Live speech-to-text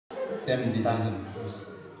tem di azun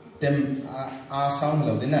tem a sound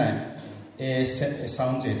lo din na e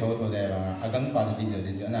sound che tho de ba agang pa di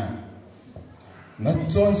di na na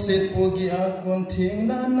chon set pogi a kon thing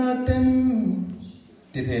na tem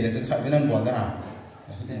ti thele chen kha binan bol da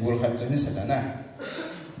gol kha chen sa da na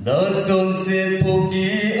na chon set pogi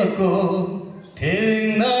a kon thing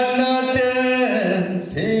na tem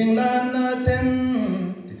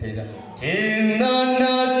ti thei da thing na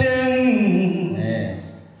tem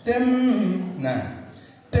tem na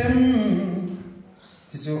tem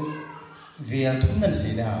ti chu vial thum nan se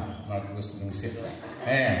da Marcus ning se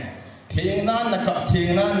thing na ka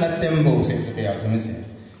thing na tem bo se se vial thum se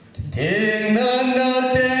thing na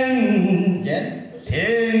tem get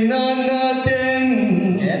thing na tem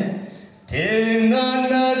get thing na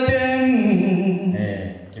tem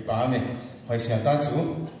ki pa me hoi sia ta chu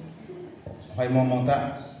hoi mo ta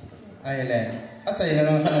ai le a chai na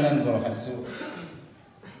khan nan go kha chu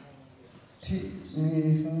thi mi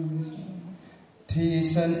fa thi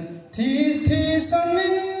san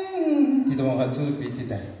min ti do kha chu pi ti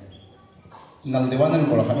ta nal de wanan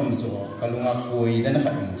go kha nam chu kalunga koi dan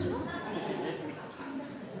kha nam chu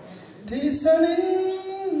thi san in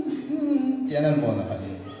ti anan bo na kha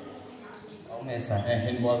au ne sa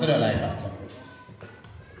hin bo da lai ta chu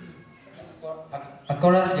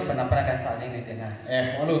chorus di pana kan sa jing ni na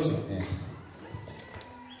follow chu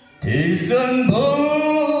thi san bo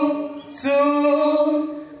su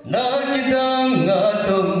na kidang nga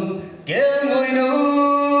tum ke moi no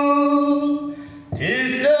thi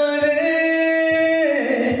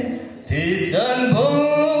san bo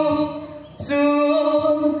su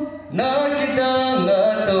na kidang nga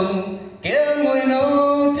tum ke moi no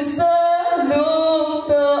thi san lo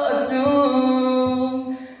ta chu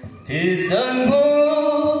thi san bo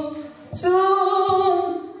su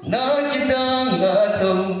na kidang nga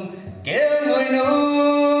tum ke moi no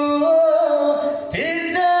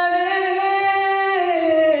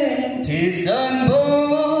Tisan bo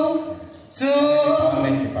su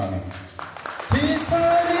pa me thi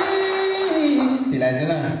sari ti lai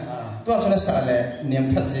jana to chuna sa le niam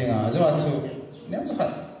that jinga jo chu niam chu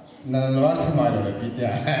khat nan was thi ma do le pi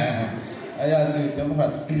tia aya chu tem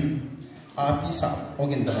khat a pi sa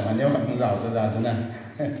ogin ta ma ne khat ng zao cha ja jana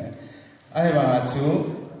ai ba chu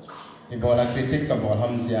i bola critic ka bol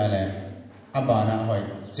ham tia le abana hoi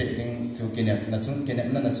che ding chu kinep na chu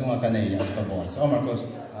ka nei ya ka bol so Marcos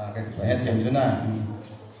SM juna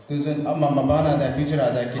tu jun amma mabana da future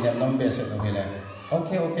ada kinam nom be se to hele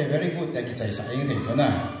okay very good ta ki chai sa ing thei juna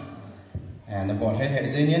and the ball he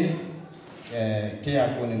zenian ke ya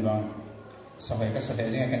ko nin bang sa hai ka sa he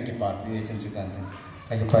jing kan ki pa pi chen chu tan tan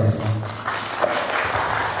Thank you, Price.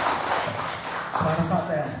 Sa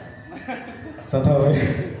ta Sa thôi.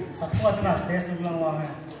 sa thua chana stage lu lang wa ha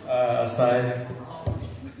Sai.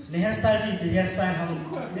 ni hairstyle ji hairstyle ham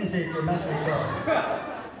din se ke na se to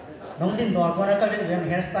nong din do ko na ka vet vem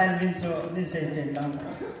hairstyle min so din se ke lang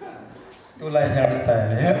Tu lai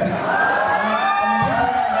hairstyle. amin ji na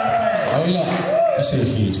hairstyle Oila, I say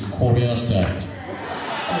he's Korean style.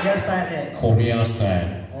 hairstyle te Korean style.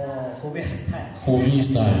 oh Korean style Korean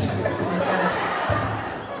style.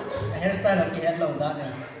 hairstyle ke at lo da ne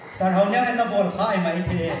san hau nya na bol khai mai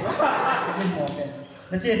the din mo ke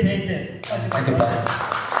na che the te Thank you,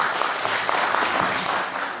 Price.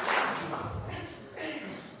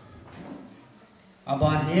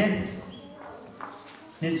 aban he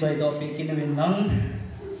nin choi do pi kin win nang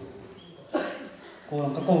ko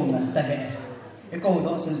ka ko ngam ta he e ko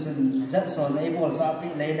do sun zat so nei bol sa pi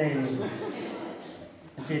lei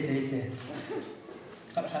che te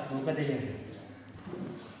khat khat do ka de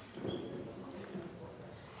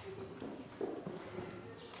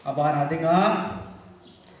aban adinga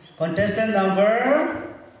contestant number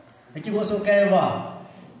niki go so kai wa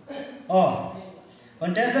oh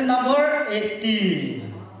contestant number 18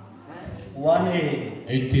 1A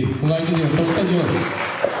 18. Kung ay kanya, tawta diyo.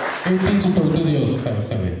 18 sa tawta diyo.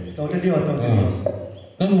 Kami. to dio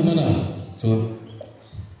Namu mana? So,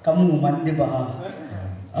 kamu man di ba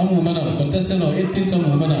amu mana? Contestant no, 18 sa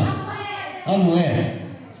mu mana? Amu eh.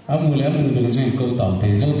 Amu le, amu dung zin câu tạm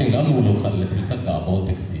thế. Dẫu tình amu lo khăn là thì khăn cả bó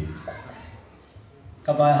tịch thì.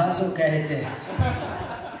 ka ba ha so ka hete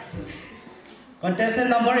contestant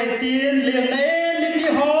number 18 liam nei lipi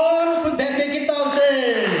hon ku be be ki taw te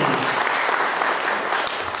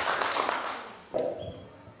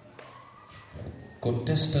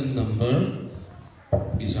Contestant number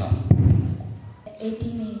is up.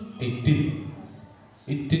 18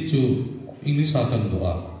 18 chu English akan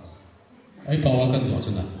doa. Ay pawakan doa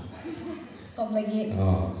cina. Som lagi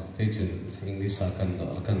Cái chữ English akan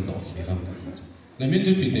doa hiram tadi. Namin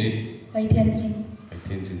chu pite. Hoi Tian Jin ai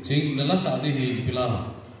thiên chính chính nó là sao đi hi pila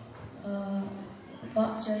vợ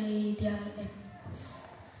chơi dia em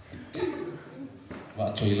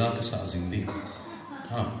vợ chơi la cái sao dính đi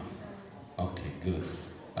ha okay good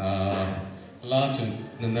la chun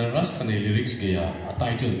nervous cái này lyrics kia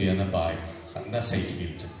title kia na bài khán đã say hiểu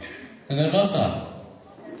chứ nervous à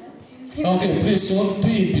okay please don't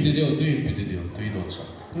tweet video tweet don't shout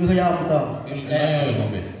Người giàu tao. Layo yung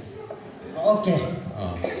mami. Okay.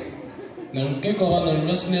 Kaya ko ba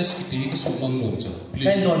nervousness iti kasumang nung so please.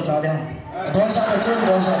 Kaya doon sa atin. Doon sa atin,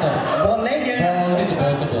 doon sa atin. Bol lady. Bol dito,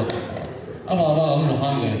 bol. Aba ang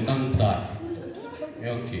luhan le nang ta.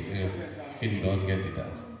 Okay, kini doon get it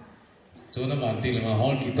that. So naman di lang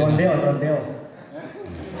hall kita. Doon deo.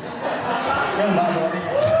 Yang ba doon niya.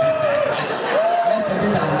 Sa di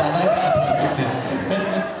tanda na ka doon kita.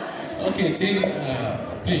 Okay, Ching,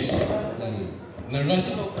 please. Nervous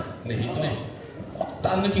nahi to.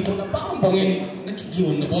 Tan nakikita na ba ang bangin?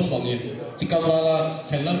 Nakikiyon na ba ang bangin? Jika wala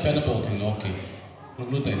kailan pa na ba ito? Okay.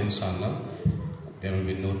 Nagluto tayo ng sana. There will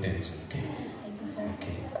be no tension. Okay. Thank you, sir.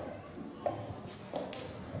 Okay.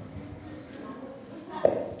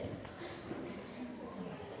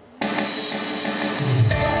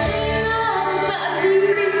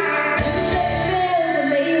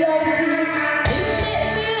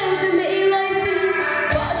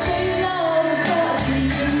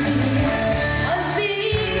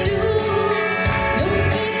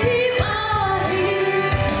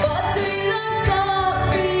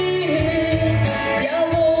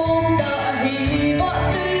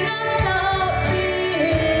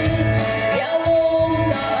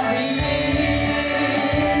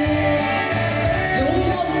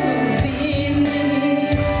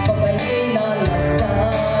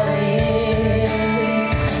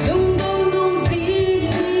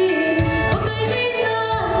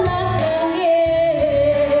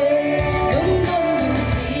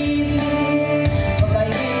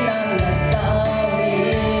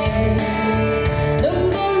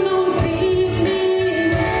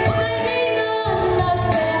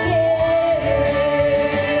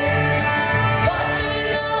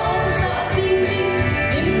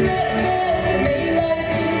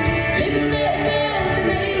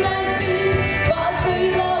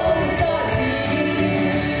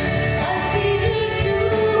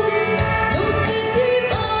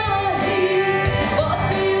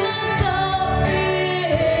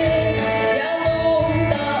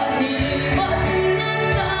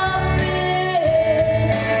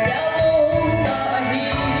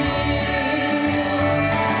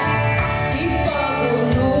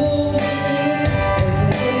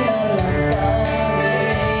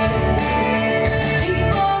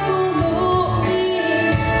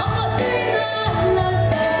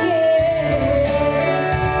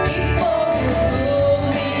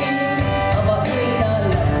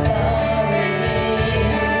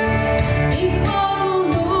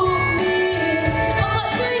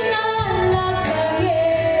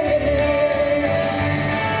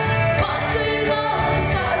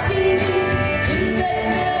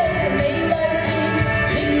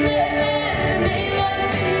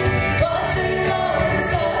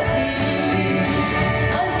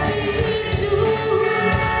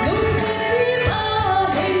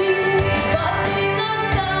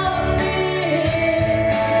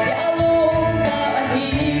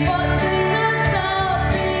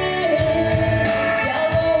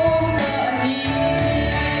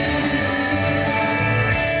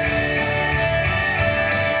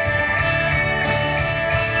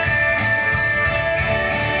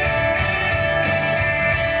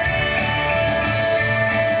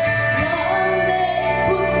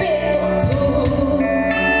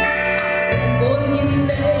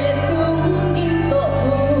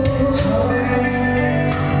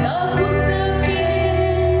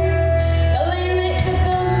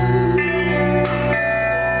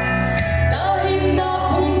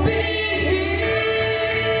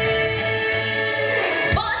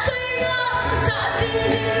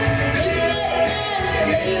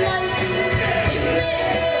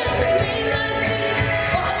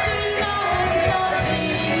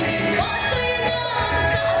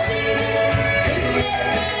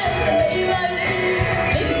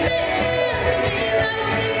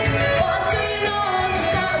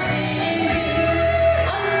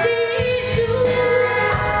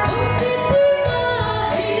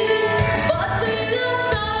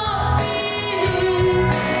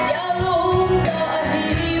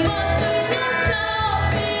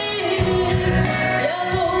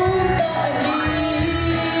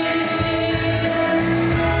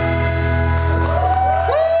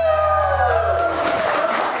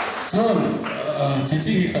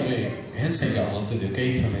 Cici kami thế sẽ gặp ông từ điều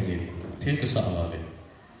cây thôi này thiên cái sợ vào đấy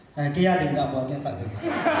cái gia đình gặp bọn cái phật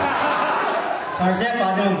sao sẽ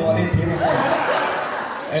phá cho bọn thì thiên sai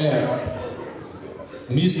ấy là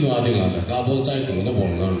miss nó đi ngon là gặp bọn trai tụi nó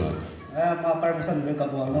buồn ngon rồi mà permission với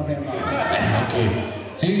gặp bọn nó phải mà okay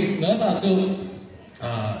chính nó sao chứ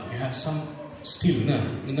you have some still na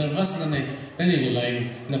nervous na này nên là like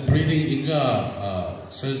na breathing in ra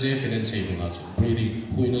surgery finance bunga chu breathing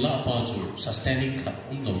huina la pa chu sustaining khat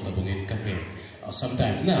lo ta bungin ka he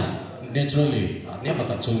sometimes na naturally ne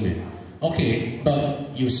pa chu me okay but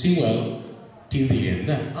you sing well till the end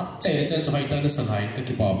na up chai na chan chai ta na sanhai ka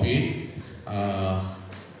ki pa pe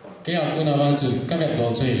cái aku na ban chu ka ve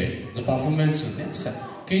do chai le the performance ne khat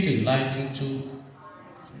ke chu lighting chu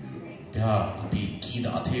bị kỳ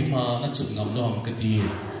đã thế mà nó chụp ngầm nó cái gì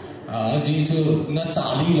gì chứ nó trả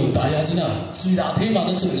lý lâu đại à chứ nào kỳ đã thế mà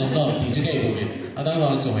nó chụp ngầm nó thì chứ cái của mình đang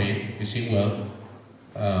vào chỗ ấy you sing well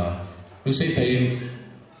lúc xây tên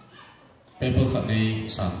paper khẩn này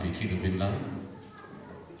sản bị khi được viên lắm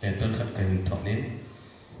letter khẩn cần thọ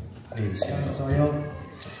nên xem rồi không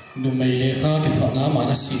nụ mày lê kha cái thọ nó mà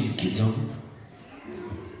nó xin kỹ rồi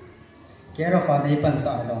cái đó phản ấy bận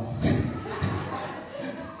sai rồi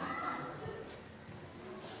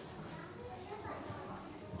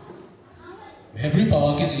Hebrew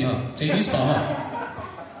power cái gì hả? Chinese power.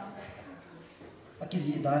 Cái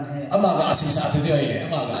gì đàn hay? Ama gak asim saat itu aja,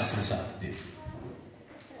 ama gak asim saat itu.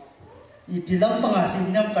 Ipilang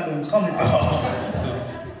pangasim niam kadung kami sih.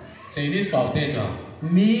 Chinese power tu je.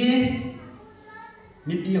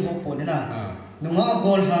 Mi pi ho pun na. Nunga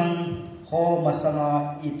gol hang ho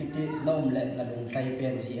masanga ipiti na umle na lung thai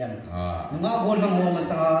pen GM. Nunga gol hang ho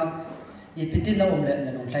masanga ipiti na umle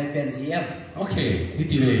na lung thai pen GM. Okay,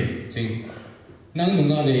 itu dia, cing. Nang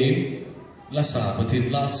nunga ni lasa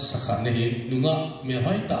batin las sakhat nahi nunga me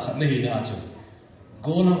hoi ta khat nahi na chu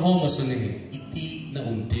gol ho masang nahi iti na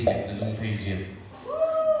umting na lung thai jiam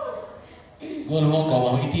gol ho ko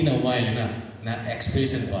wa iti na wai na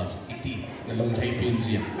expression was iti na lung thai pen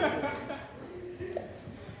jiam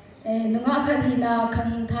nunga khat hi na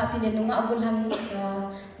khang tha ti le nunga gol hang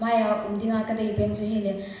maya umdinga ka dei pen chu hi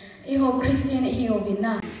le I ho Christian hi ho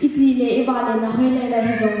vinna iti le ibale na hoile la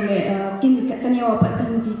hi zong le kin kanyawa pat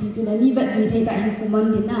kan ji pi chu le mi bat ji thei ta hi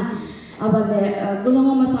fuman din na abale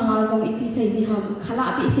gulongo masanga zong iti sei di ha khala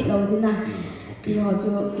pi si lo din na i ho chu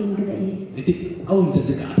kin ka dei iti aum cha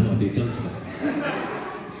cha ka tho de chang cha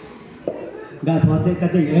Gà thoát tới cái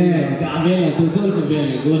gì? Gà về là chú chú cái về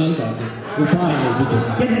là cô đang搞chứ, cô ba là cô chú.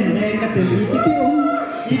 Cái hình này cái từ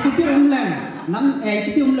ý cái là nắm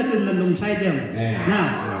cái tiêu là chừng là lùng say điểm,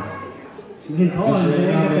 nào hình khó rồi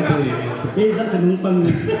cái rất là đúng phân.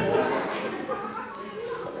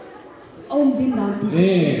 Ông tin đó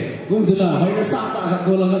thì. Cũng chỉ là hay nó sát ta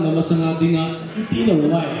cô là cái nó sang tiếng á, ít tí đâu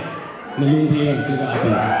vậy, nó lùng thêm cái gà thì.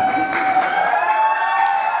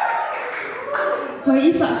 Hồi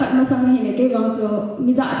ít sợ khẩn mà sang hình này cái vòng cho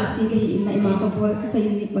mi dạ cho xí cái hình này mà có bố cái xây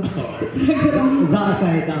gì vậy? Dạ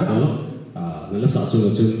xây ta. Nó sát xuống là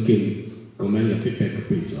chân kinh, comment là feedback cái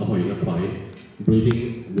page, ở hồi nó phải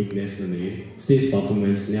breathing weakness này, stage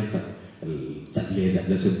performance này phải chặt lệ chặt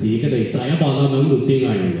là chân tí cái này sai bao nó nóng đúng tiếng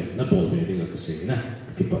ai này, nó bỏ về tiếng là cái gì nè,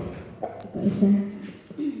 cái bật. Tại sao?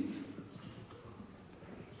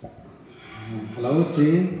 Hello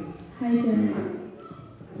chị. Hi sir.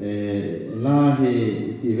 La hi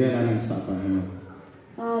ti ve la nang sa pa no.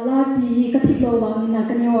 La ti ka thik lo wa ni na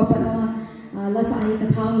ka nyawa pa na la sa hi ka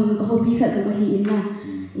thang ko hobi kha jama hi in na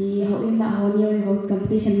I ho in na ho nyo ho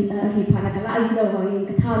competition hi pha na ka la ji lo ho in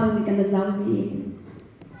ka thang mi ka na zau ji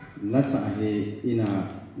La sa hi ina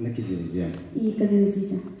na ki ji ji. I ka jin ji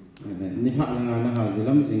ja. Ni ha la na ha ji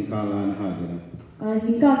lam sing ka la na ha ji la.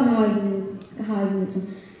 Jin ka ha ji cha.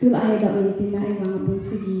 Tu la hai da wi tin na ai wa bun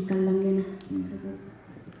si gi kan lang le na.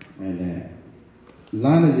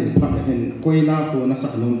 La na ji pha hen koi la ko na sa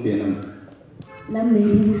num pe nam. Lam le.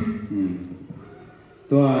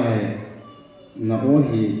 To ai na o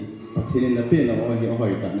hi pathin na pe na o hi o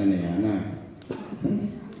hoi ta na ne ya na.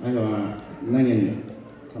 Ai wa nangin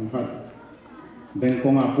tham khat ben ko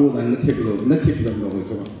nga pu na thip lo ho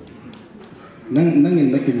so.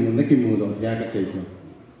 Nangin na kim mu do ya ka sei so.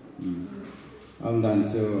 Am dan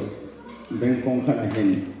so ben ko khat a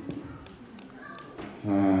hen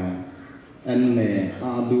anh mẹ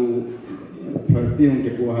adu perpiung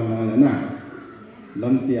ke buah na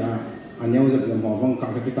lampia anyau jab lam hong ka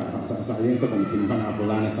kita sa yang ko tong tim kan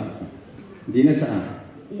afula na sa dina sa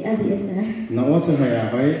I adi sa na o so haya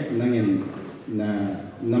bai nangin na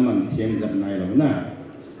naman thiem jab nai lo na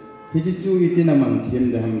hiji chu iti naman thiem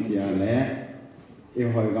de ham tia le e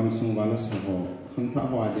hoi gam sung wala sa ho khang tha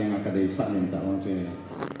hwa de nga ka dei sa len ta on che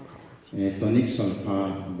tonic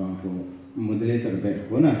sulfa bang ko modulator be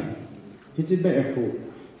ko na hiji be ko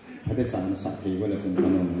hade chan sa thei wala chen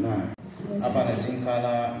panon na abana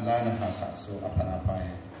jingkala lana ha sa so apana pai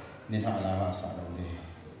ni ha la ha sa lo de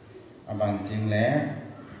aban ting le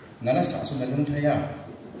nana sa so na lung thaya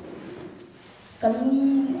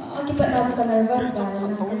kalung akibat na so ka nervous ba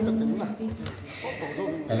na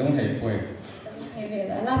kalung hai poi hai ve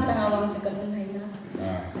last la awang cha kalung hai na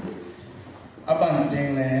aban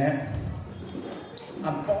ting le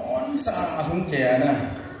abon cha hung ke na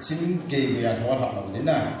chim ke ya thor ha lo de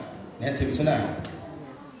na ne thim suna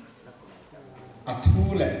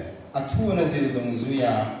athu na zil dong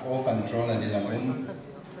zuya o control na dijang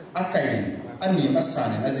akain ani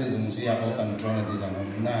masane na zil dong zuya o control na dijang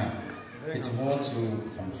na it's more to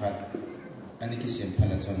thamkhat ani ki sem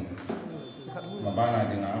phala chon mabana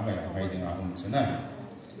dinga bai dinga chuna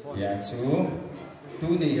ya chu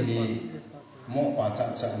tu ni hi mo pa cha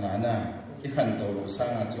na na I khan to ro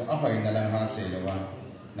sanga chu a hoi na lang ha se lewa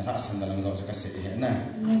na ha sam na lang zo ka se he na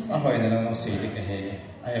a hoi na lang no se de ka he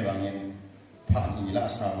ai bangin pha ni la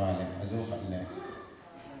sa wa le azo khat le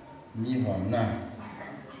mi hom na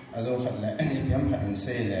azo khat le ni piam khat in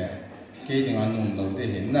se le ke ding an num lo de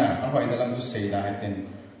hin na a hoi na lang chu se da ha ten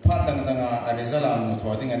pha tang tang a result am no tho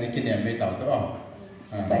ding ani ki ne me taw to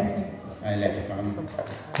ai le ke pam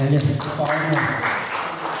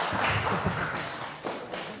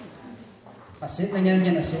aset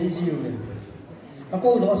nangyang aset ziyo wen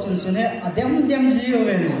ako do sun sune adem ziyo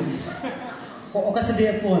wen ko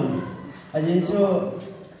okasade pon aje cho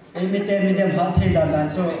mitem hat thei dan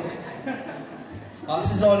so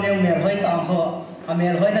si zol leu mer hoi tang ho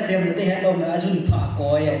amel hoi na dem de he lo me ajun tha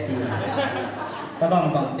ko ye ti ta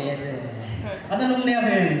bang te je ada lung ne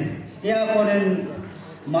wen ya ko nen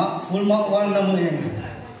ma full mark 1 na mo en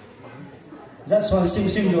za sol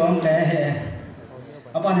sim do ang ka he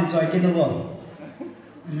apa ni joy kin bo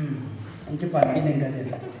ang kipan kin ga de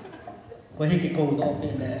ko he ki ko do pe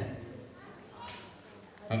le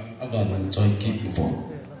aban joy kin bo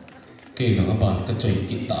ke lo aban ka joy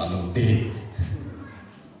kin ta lo de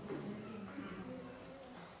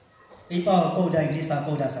ipa ko da English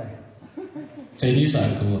ko da sai chai ni sa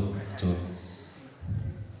ko cho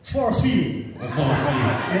for fee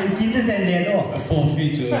ei kin de le do for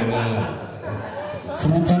fee cho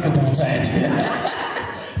fruta ka ta chai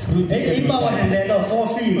ei ipa wa le do for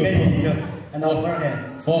fee ke ni cho ana over he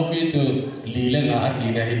for fee cho li la nga ati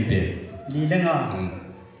na hin de li la nga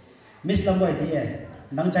miss lam boy ti e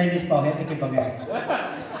nang Chinese pa he te ki bang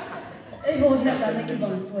ei ho he ta na ki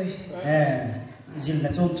bang poi zil na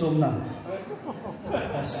chom na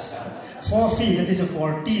as for fee that is a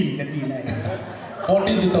 14 ka ti na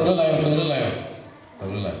 14 to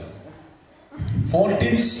la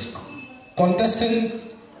 14 contestant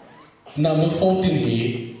number 14 hi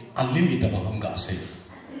alim ita ba ham ga sai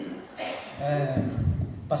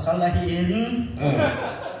pasal lahin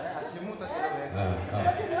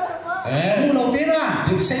kamu lo pina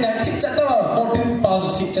thì say này thích chất đó 14 bao giờ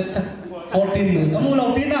thích chất ta 14 nữa kamu lo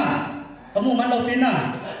pina kamu man lo pina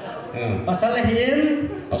pasal lahin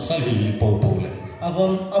hi po le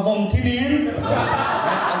avong thimin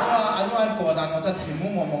azwan ko dan no cha thimu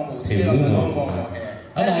mo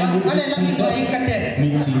ale lang in kate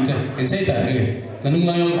min chi cha en say ta na nung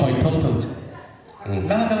la yong khoi thong thong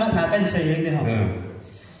lang ka na kan sei ni ha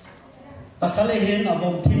pasal lahin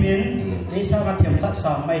avong thimin ke sa ka them khat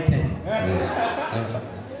sa mai the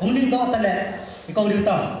ung ding do ta le ko diu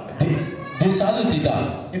ta di sa lu ti ta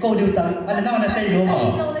ko diu ta ale na sei lo ma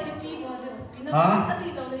ha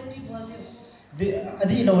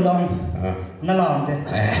adi lo long na lam de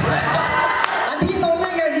adi lo na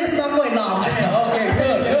ga use lam boy lam okay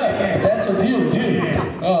good that's a deal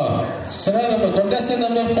sana number contestant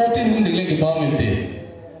number 14 mun dile ke ba min de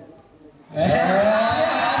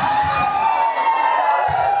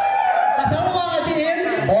pasal wa adi in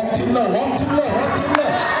warm team lo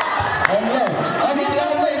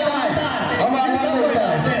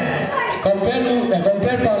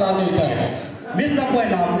compare pa la no ta miss lam boy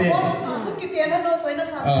lam de Kita ada no kau nak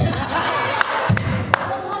sah.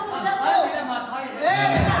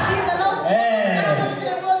 Kita lo. Kamu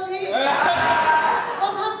sewa sih.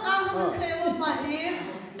 Kamu sewa mahir.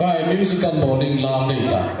 Tai musical morning lam dei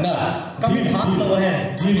ta na kami hak lo he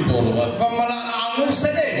di ni bo lo ba kamala angu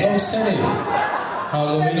sede no sene ha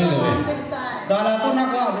lo ni lo kala ko na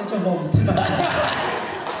ka de chobom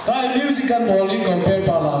tai musical morning compare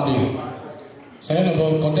pa lam ni saya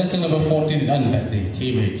number contestant number 14 dan that day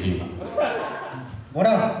team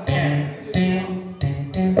bora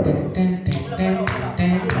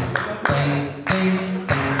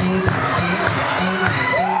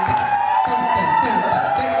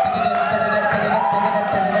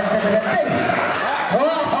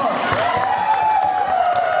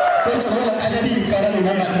Kau coba lah electric car ni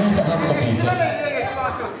nak ni kat dalam kopi tu.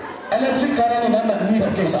 Electric car ni nak ni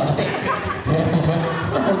kat kisah.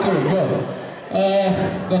 Okay, good.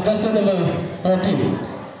 Contestant number 14.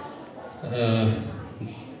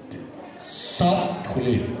 Sat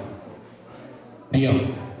Khulin. Diam.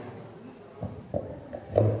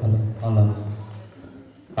 Halo.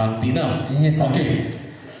 Dina. Yes, okay.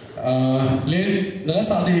 Lên nữa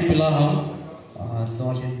sao thì pila hông?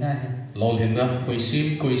 Lo lên đây. Lo lên đó.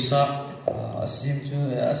 Quay sa. Sim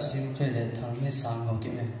chơi để thằng mình sang học kịp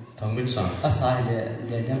này. Thằng mình sang. Sai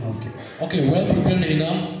để đem học kịp. Okay, well prepared này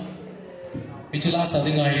na. Ichila sa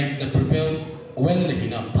di ngay na prepare well này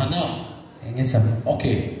na. Thana. Nghe sao?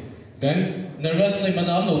 Okay. Then nervous này mà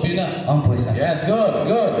dám đầu tiên à? Ông bồi sao? Yes, good.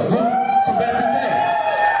 Prepare.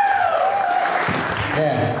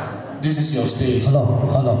 Yeah, this is your stage.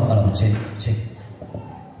 Hello, check.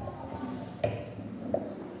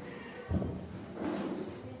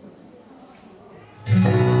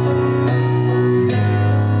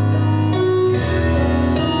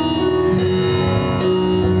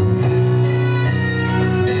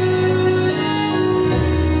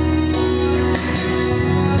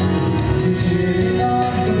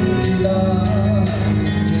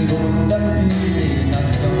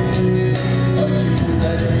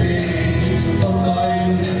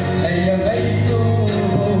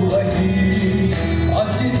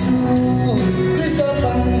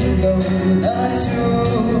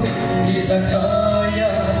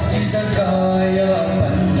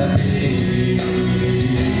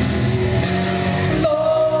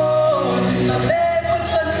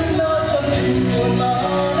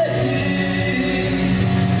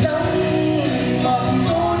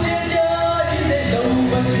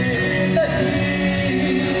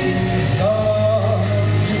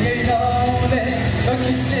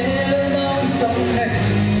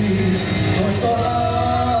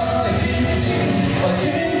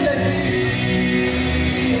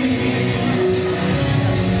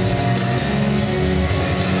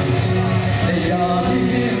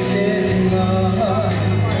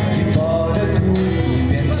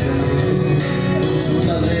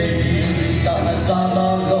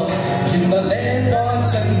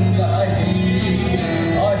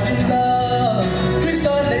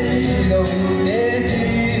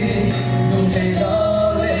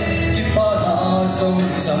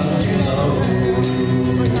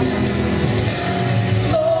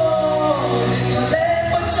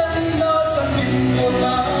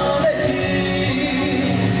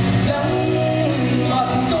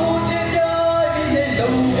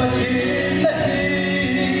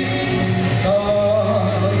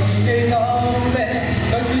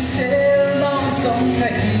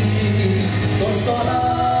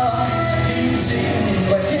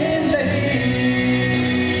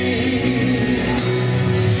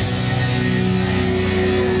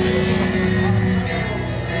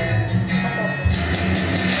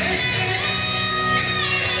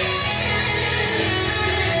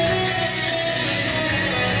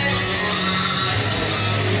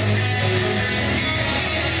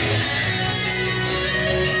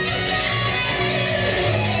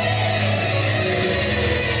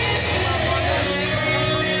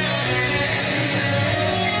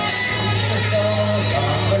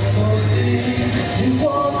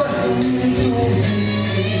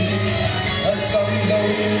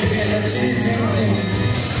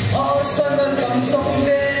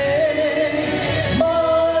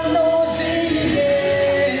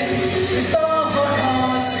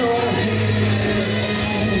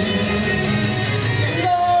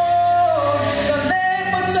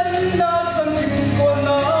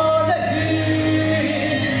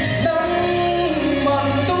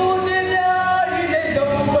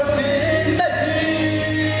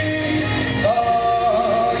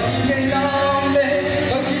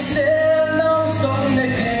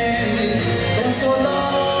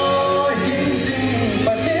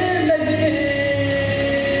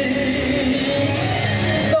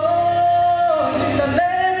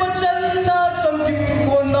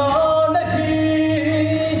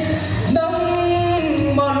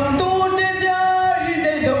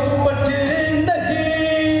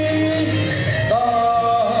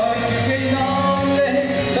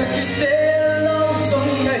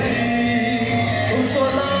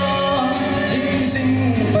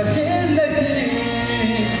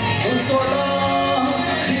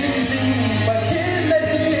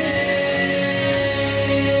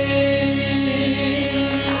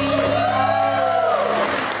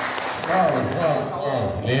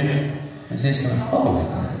 Oh,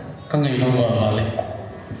 kan ngày đâu mà lên.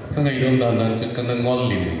 Khang ngày đông đàn đàn chắc cái nó ngon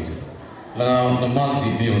liu gì chứ, là nó mang gì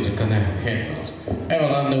điều chắc cái này hết rồi. Em bảo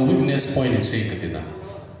là no witness point in say cái gì nào,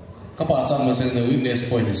 các bạn sao mà say no witness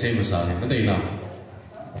point in say mà sao này, nó đây nào,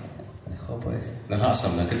 không phải nó hạ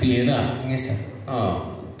sầm là cái gì đó, nghe sao,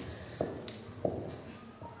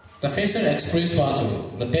 the facial express bao giờ,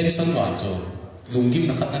 the tension bao giờ, lùng kim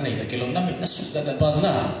nó khát này, the kilo năm nó sụt ra bao giờ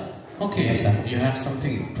nào, okay, you have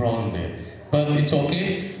something problem there. But it's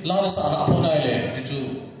okay. La sa ha po na le ju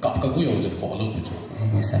kap ka gu yo ju kho lo bu ju.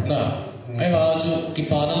 Na. Ai ba ju ki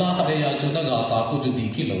pa na la kha de ya ju na ga ta ku ju di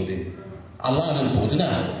ki lo de. Allah nan po na.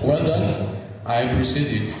 Well done. I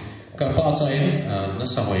appreciate it. Ka pa cha in na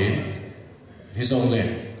sa wai. Hi song le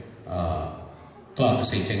twa ka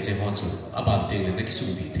sei cheng cheng ho chu. Aban ting ne ki su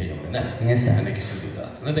di the yo na. Yes sir. Na ki su di ta.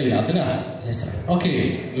 Na dei la chu na. Yes sir.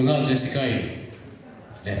 Okay. Lunga Jessica in.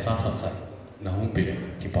 Le kha tha kha. Na hung pi le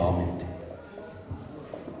ki pa min.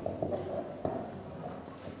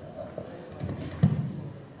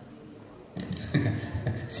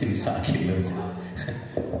 Sim sa kilo chứ.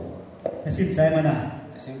 Sim sai mana?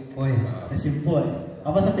 Sim poi. Sim poi.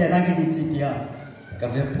 Apa sa pena ki chi pia? Ka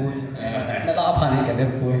ve poi. Na la phani ka ve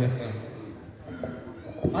poi.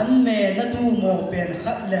 An me na tu mo pen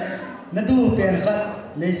khat le. Na tu pen khat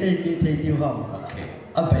nei sei pi thei tiu ham. Okay.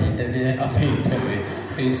 Apai te ve. Apai te ve.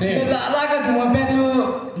 Ei se. Pe la ka tu mo pen chu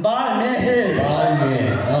bar me he. Bar me.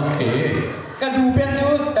 Okay. Ka tu pen chu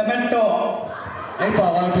tomato. Ai pa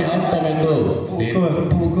wa pi ham tomato.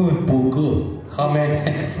 Pukul. Khamen.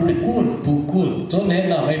 Pukul. Chon ne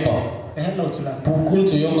na ai pa. Cái lâu chưa là Pukul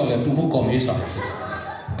chu yo ka le tu ko kom hi sa.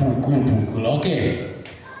 Pukul. Okay.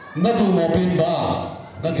 Na tu mo pin ba.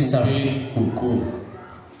 Na ti sa pin pukul.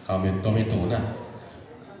 Khamen tomato na.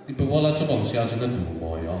 Di pe wala chu bang sia chu na tu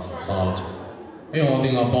mo yo ba chu. Ai ho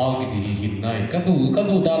ding a ba ki ti hin nai. Ka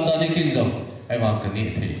tu dan ni kin jam. Ai ba ka ni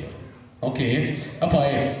the. Okay.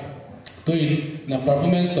 Apai tôi na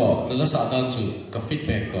performance đó là sa dan chu ka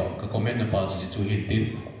feedback đó ka comment na pa chu hin tin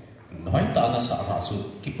nói ta na sa ha chu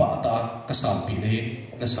ki pa ta ka sam pi nei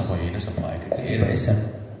na sa wai na sa pai ka te na isa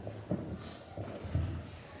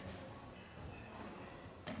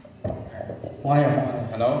why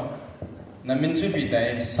hello na min chu pi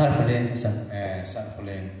dai sar phulen isa sar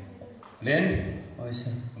phulen len oi sa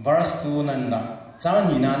verse 2 nan la cha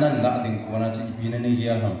ni na nan la ding ko na chi pi na ni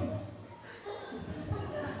hial ham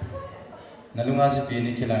nalunga si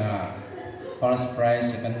pini kilanga first prize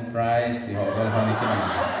second prize ti ho gal hani kilanga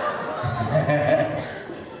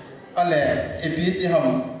ale epi ti ham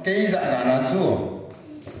kei za na chu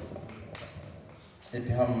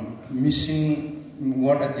epi ham missing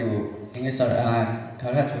word atiu inge sar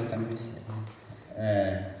thara chu kamis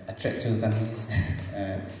attract chu kamis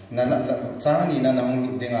na cha ni na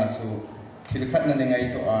nang dinga chu thil khat na ningai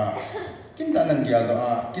to a kinta nan gyal do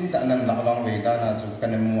a kinta nan la wang ve da na chu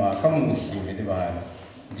kanemu a kamu hi he de ba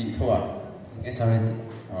di thoa ke sorry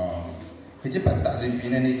hi chi pat ta ji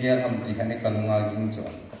pin ni gyal ham ti khane kalunga ging chu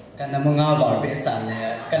kana mo nga war be sa le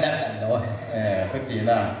kana dan lo ko ti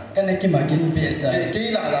la kana ki ma kin be sa ki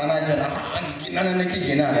la da na cha ha kin na ki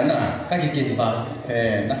gina na ka ki kin va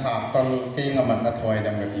na ha tol ki ngaman na thoi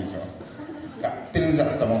dam ga ti chu ka pil za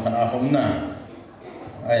ta mo khana hom na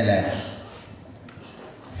ai la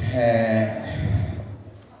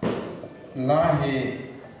la hi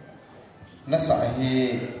na sa hi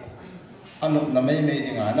anu na mai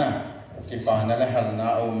dinga na ki pa na la hal na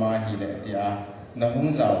o ma hi le ti a na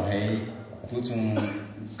hung zau hei tu chung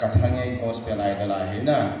ka thangai gospel ai da la he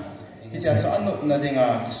na ita cha anu na dinga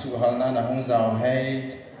ki su hal na hung zau hei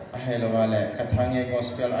a hello wale ka thangai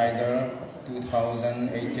gospel either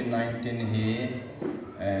 2018-19 hi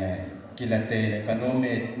kilate le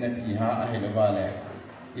kanome na ti ha a hello wale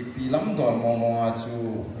ipilam do mo chu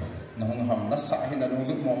na hung ham la sa hi na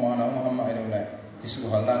lu mo na hung ham ai le ki su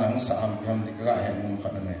hal na hung sa am ham ti ka he mum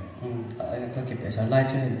khat me ka ki pesa lai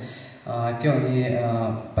chu kyo ni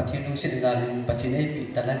pathin nu sit zalin pathin ai pi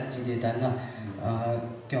talat ti de dan na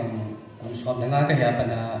kyo kung som la nga ka ya pa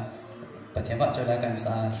na pathin wa cho la kan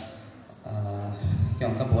sa kyo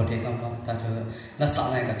ka bo the kam ta chu la sa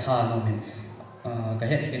lai ka tha no min ka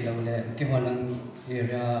het kin lo le ki ho lang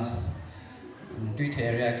area tuy thế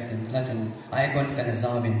area cái là chun icon cái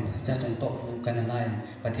zamin cha chun top cái line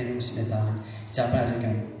pathin nu sit zalin cha pa chu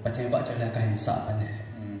kan pathin wa cho la ka hin sa pa ne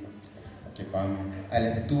ke pam ale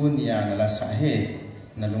tu nia na la sa he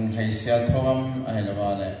na lung hai sial thom ai la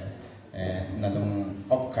wale na lung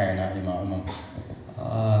op kai na ima uma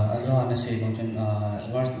azo na sei bong chun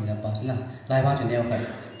words ni la pas na lai ba chun neo khai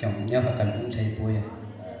kyong neo kha kan ung thei poi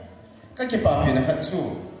ka ke pa pin khat chu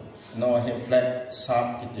no he flat sap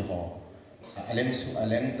ki ti ho aleng su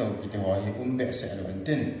aleng to ki ti ho he be se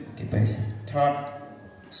alwentin ki paisa third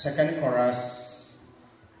second chorus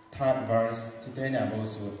third verse chỉ thế nào bao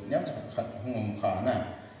su nhấp chặt khát hung khá na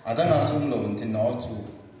ada na zoom lo unti no chu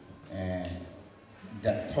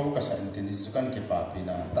dat thâu ka sa unti ni zukan ke pa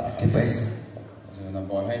pina ta Ke paisa. so na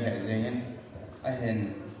bol hai le zengen a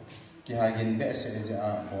hen ki hagin be se je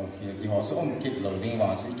a bol khil ti ho so kit lo ding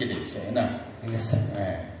wa chu ki de se na Yes sir.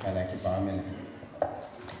 ala ki pa me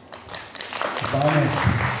Bawang.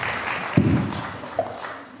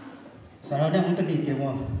 Sarana hung tadi tiang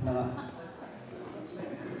mo na.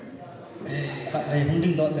 Kak ay hung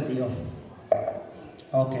ding dot tadi yo.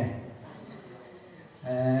 Okay.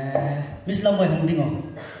 Miss Lamboy hung ding oh.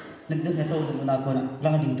 Nagdug na to muna ko na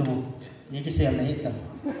lang ding to mo. Ni ki sel na hitam.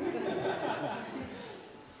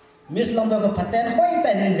 Miss Lamboy ko paten hoi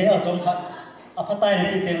ten le o chom khat. Apatai na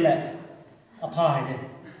ti tiang le. Apa hai de.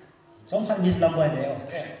 Chom khat Miss Lamboy le o.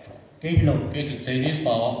 Cái gì luôn? Cái chuyện Chinese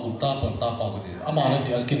bảo ulta bằng ta bảo cái gì, ama nó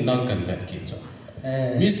thì askin nang cần vẹt kiến cho.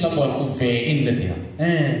 Miss làm mọi khu về in đấy thì,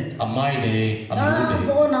 amai đấy, amu đấy.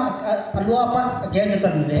 Đó na alu apa gen cái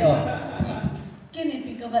chân về oh. Cái này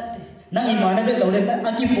bị cái vật đấy. Nang iman nó biết đâu đấy,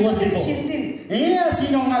 anh kim post đi Xin cô. đi.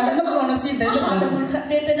 Xin nhong ngai, nó còn nó xin đấy Ang nó. ada pun kat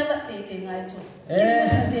pepe na vật đấy ngay cho. Cái này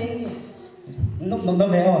là về gì? Nó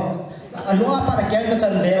về oh. Alu apa gen cái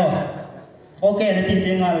chân về oh. Okay, nanti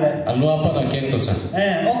tengah le. Alu apa nak keng tu sah?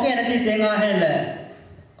 Okay, nanti tengah he le.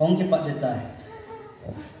 Kong cepat detai.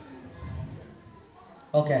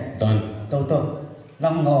 Okay. Done. Tahu.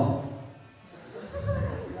 Lam ngau.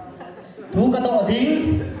 Tu kata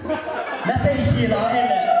ding. Nasai hila he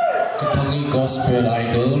le. Ketangi Gospel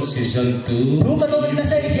Idol Season 2. Tu kata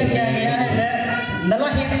nasai hila he le.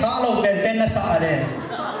 Nalah he khalo ben nasa ade.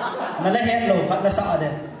 Nalah he lo khat nasa ade.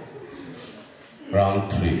 Round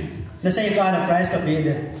 3. Nasai ka prize ka bid.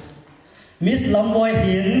 Miss Lamboy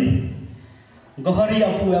hin. Gohari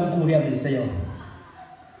apu hiam sayo.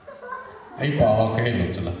 Ai bawa ke hello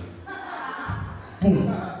chala. Boom.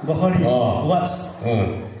 Gohari. What's?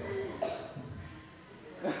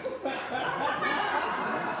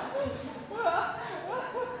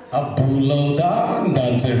 Abu lâu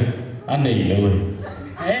dan je. Aneh loh.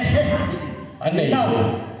 Aneh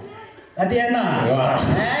loh. Adiana.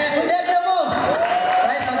 Udah demo.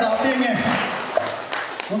 Prize ka daping eh.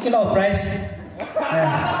 Mungkin lo prize.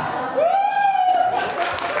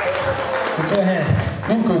 Itu he.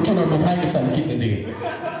 Nung kau kena mentai ke cantik nanti.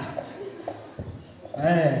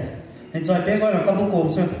 Enjoy pe ko na kabu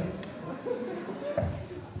kom so.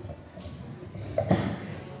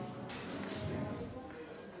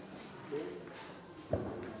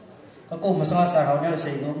 Ako masama sa raw na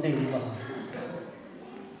say nom di ba.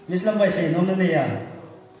 Miss Lamboy say nom na niya.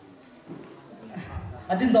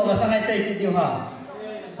 Atin do masangay say kitiw ha.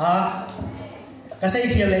 Ha? Kasi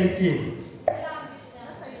ikilay pi.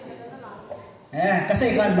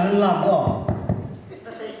 Kasi kan nang lam do.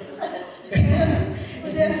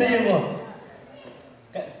 Say mo.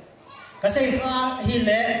 Kasi ka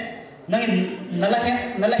hile nang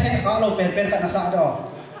nalahet khalo pen ka nasa do.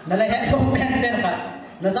 Nalahet lo pen ka.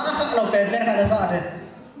 Nasa ka lo pen ka nasa de.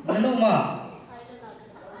 Ano ma?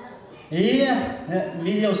 Iya,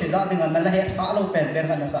 video si sa dengan nalahet khalo pen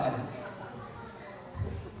ka nasa de.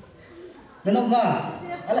 Ano ma?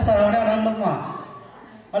 Ala saraw na nang ma.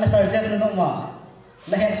 Ala sar chef no ma.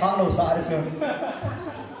 Lahet khalo sa de so.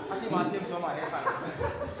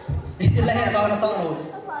 Itu lahir kau nak saru.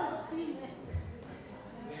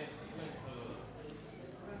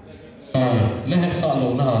 Lahir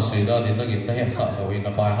kalau na say dah ni lagi lahir kalau ini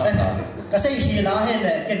apa hal ni. Kasi hila he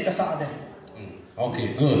le ken kasa de.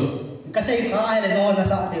 Okay, good. Kasi kha he le no na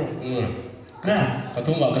sa de. Nah,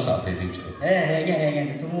 Katuma kasat itu je.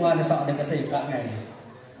 Henge tumua na sa de kasi kha ngai.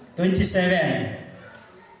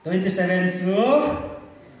 27 su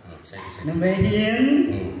numehin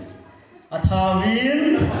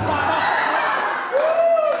Athawin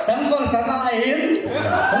Sangkol sakain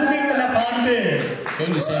Mungkin telepan deh. Kau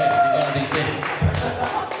ni saya tinggal di deh.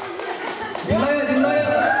 Dimana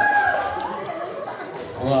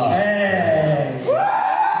Wah.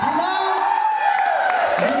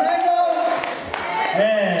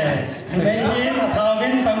 Numehin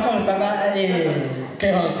Athawin Sangkol sakain.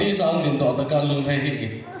 Kau pasti sang dinto tekan lung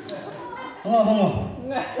lagi. Hongo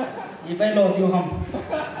Ibai lo tiu ham.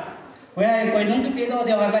 Koi nung ki pido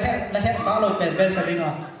dia la het khalo pen salinga.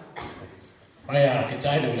 Ayah,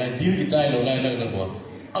 kicai lo lai, deal kicai lo lai lai buat.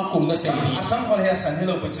 Aku nak saya di. asam kalau ya san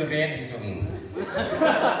hello pun ren itu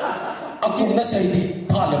Aku nak saya di.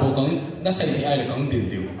 Pala bukan, nak saya di ayah kang din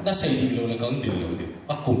dia. Nak saya di lo lai kang din lo dia.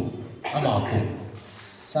 Aku, ama aku.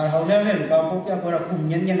 Sar hau le ven ka ko ya ko ra kum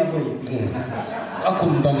nyen na boy.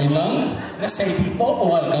 Aku damilang, nak saya di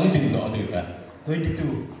popo wal kang din do dia.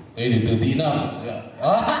 22 Ini 36.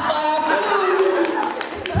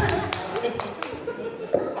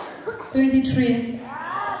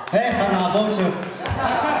 Hei, kan abang tu.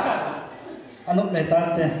 Anu letan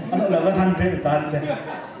te, anu 1100 letan te.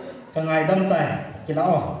 Kangai dam tai, kila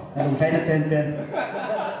oh, nalung kai na pen.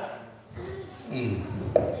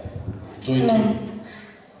 Join Hello. team.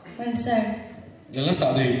 Well, sir. Nala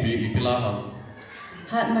sa ada ipilah ham.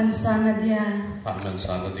 Hatman sana dia. Hatman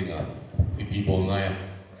sana dinga ipi bongaya.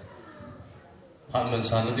 Hatman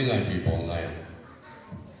sana dinga ipi bongaya.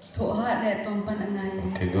 Thổ hat le tompan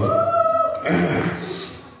angai. Okay, good.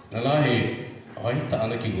 Nala ay ta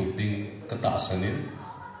ana ki gupding kataasanin.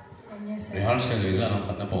 Yes, sir. Rehearsal is an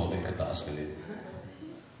amkat na bowling kataasanin.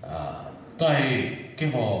 Tai ke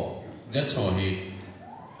ho jatso hi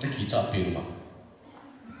nakita pinuma.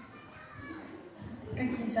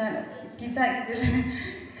 Kakijai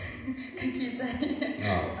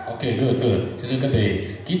Okay, good. Jadi kata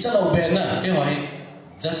kita lau bena, ke hai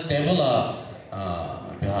just table la,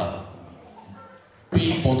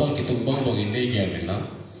 pi botol kitung bang dongin deh gian bilang.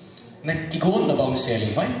 Nah, kikon na bang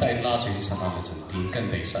selling mai, tain la jadi sama macam ti kan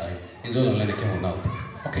deh sai. Enjoy lang lagi ke mau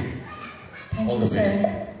Okay. Thank All you, the best.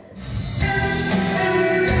 sir.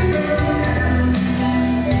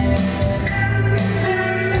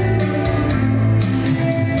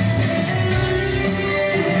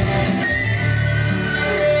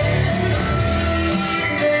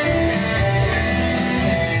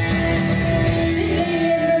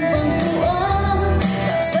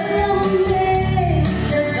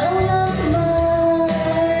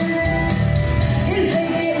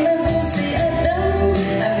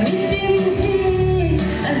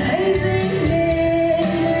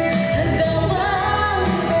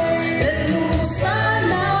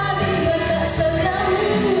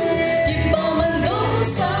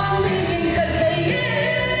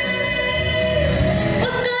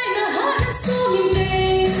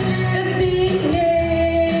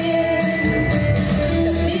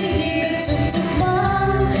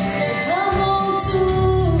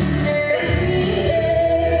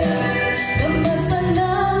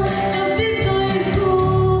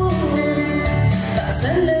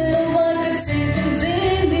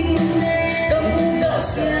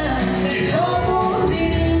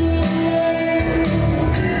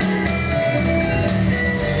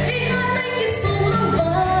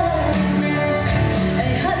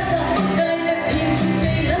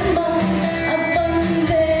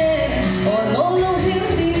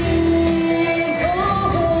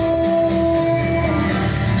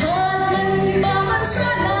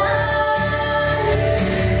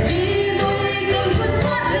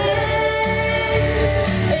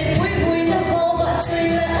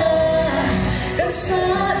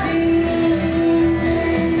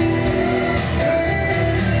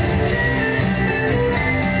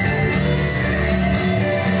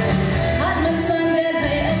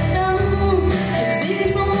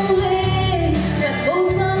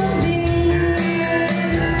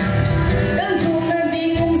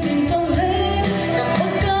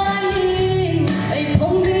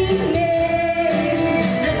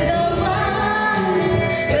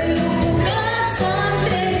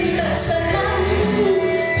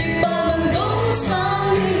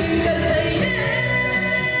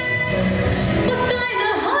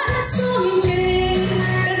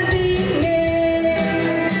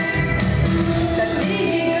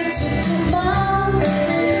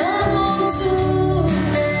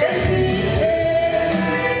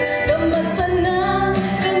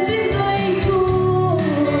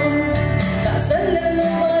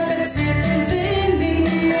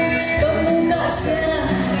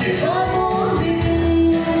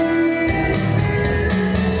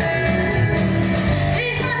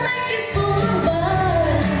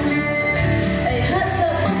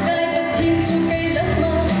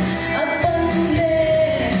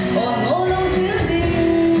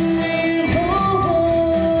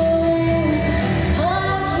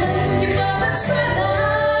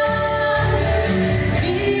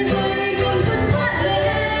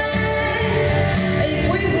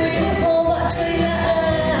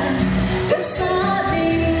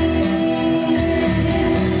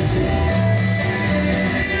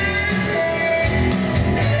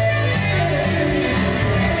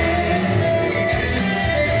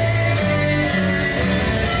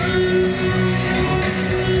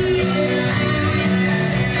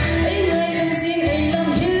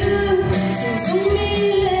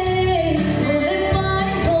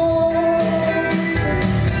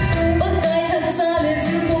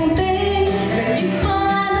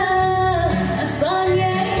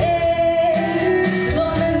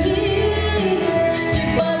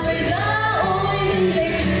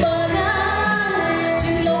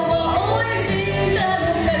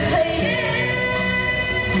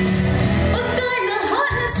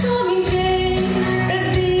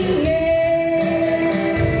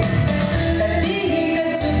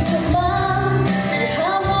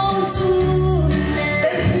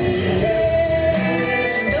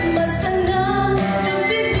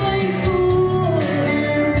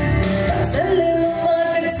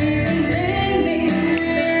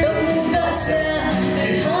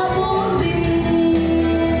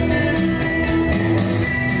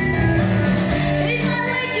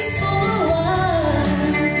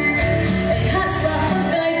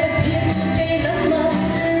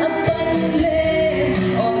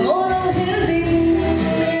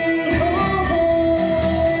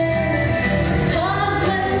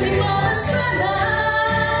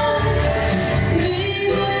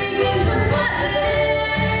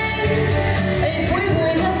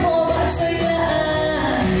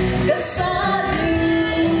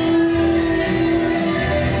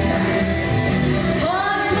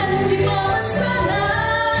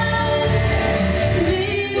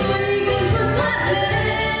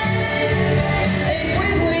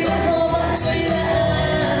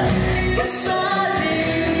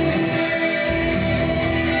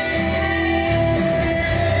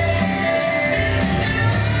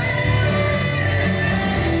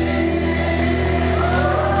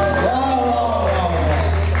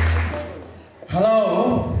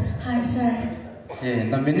 he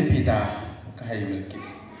na min pita ka hai milki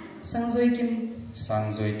Sangzoi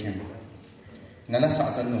Kim nala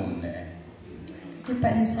sa num ne ki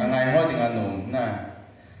pa insa angai ho ding anum na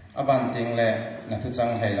aban ting le na thu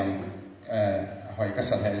chang hai lam hoi ka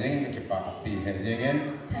sa hai jing ki pa pi hai jing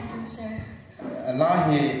thank you sir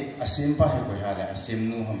la hi asim pa he ko ha le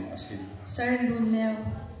asim nu ham asim sir Luneo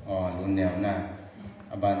luneo na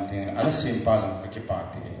aban ting ala sim pa jong ki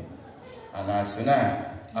pa pi ala suna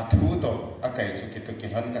athu to akai chu ki to ki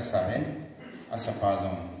han ka sa hen asa pa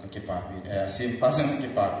jong ki pa pi asim pa jong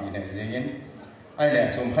ki pa pi le jing ai le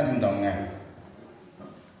chum khan dong nga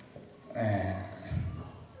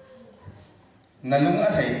nalung a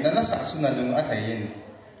thei nala sa su nalung a thei in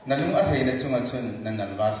nalung a thei na chunga chun nan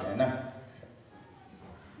nalwa se na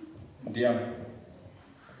diam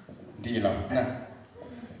dilam na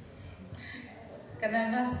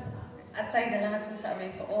Kadang-kadang acai dalam acun tak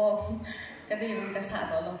baik kadang yung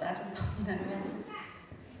kasado long ta acun nanwas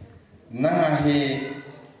na hi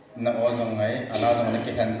na ozong ngai ala jong na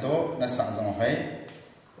kihanto na sa jong hai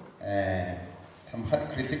tham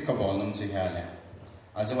khat critic ka bol num chi hale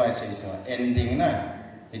azwai se isa ending na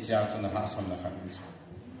icha chu na ha sam na khan chu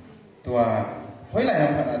tua hoi lai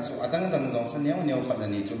ham khan chu adang dang jong san neu neu khat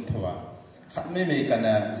ni chum thwa khat me me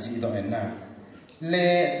kana zi do en na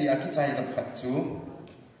le ti aki chai jap khat chu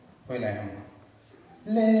hoi lai ham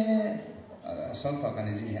le sol pa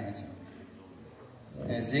kan zi ha chu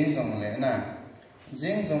jing jong le na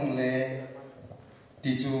jing jong le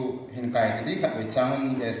ti chu hin kai ti khat we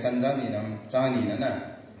chang le stan ja ni nam chang ni na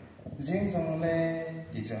jing jong le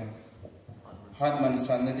ti chu hat man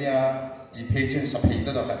san na dia ti patient sa phei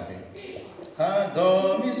da khat be ha do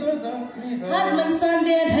mi sa da mi do hat man san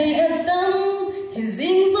dia thai atam hi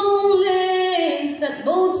jing jong le khat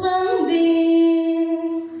bo chang ding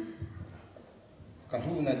kal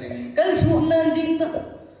hu na ding ta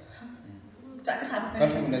chắc cái sao kal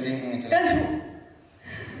hu na ding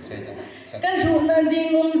kan ru na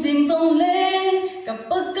ding jing jong le ka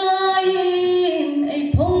pakain ai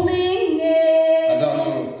phong ding nge aza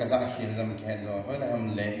chu kaza hil dam ke zo hoi la ham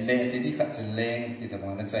le ti di khat chu leng ti ta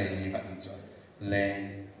bang na chai ji khat chu leng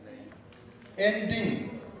ending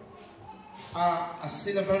a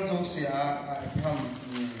syllable zo sia kam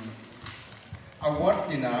a word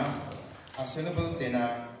ina a syllable tena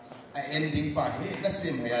a ending pa he na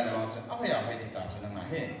sim ya da bang chu a ya hai ti ta chu na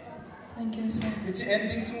he thank you sir it's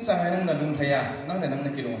ending chung chang hai nang na lung thaya nang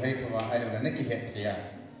na ki lung hai thwa hai lo na ki het thaya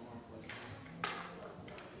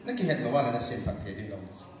na ki het lo wala na sim pat the di lo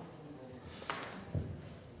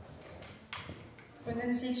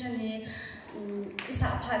pronunciation ni isa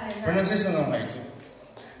phat le na pronunciation no hai chu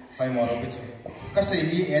hai mo ro bi chu ka sei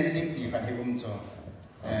hi ending ti kha hi chu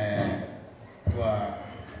tua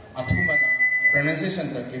athuma na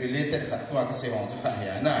pronunciation ta ki related khat tua ka sei wang chu kha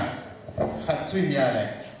ya na khat chu ya le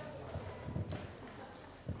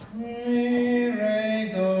mi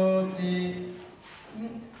re do ti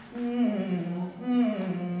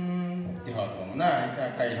ti ha to na ka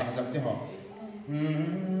kai ha sab ti ho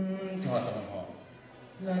ti ha to ho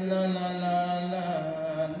la la la la la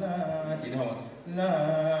la ti ho la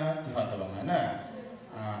ti ha to na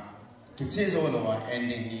ki che zo lo wa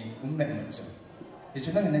ending hi met mat chu ti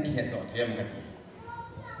chu na ki het do them ka ti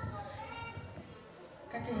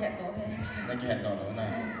ka ki het do he na ki het do lo na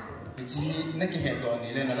chi na ki het do ni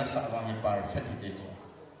le na la sa wa hi perfect ti chu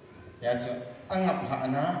ya chu angap ha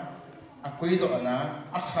na a koi do na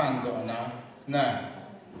a khan do na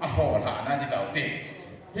a ho la na ti dau ti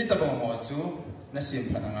hi ta bang ho chu na sim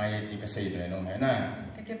pha na ngai ti ka sei le no me na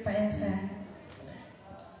ka ki pa sa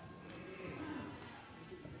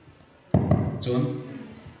John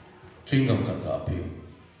chewing gum khat ka piu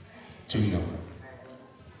chewing gum khat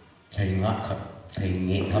thai ngak khat thai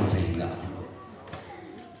nge tham thai ngak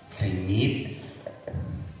thai nhịp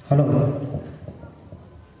hello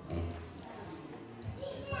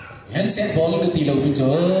handset ball cái tì lâu bị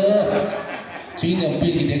chớ chewing gum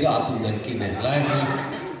pin cái cái atu dan kin này live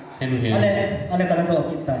hen hen ale kala do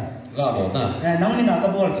kita ga do na nang mina ka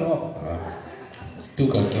bol so tu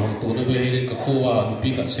ka ki hong tu na be helin ka khuwa nu pi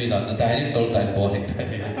khat sei da na direct tol tai ball hek tai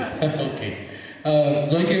okay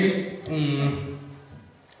rồi cái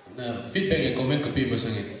feedback le comment ka pi ma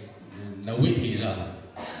sang na wit hi za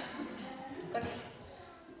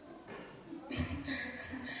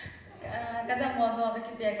kadang mo so ka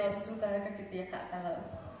kitia ka chu ka kitia kha ta la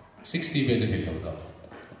 60 be na hil lo ta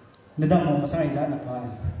nadam mo masang isa na pa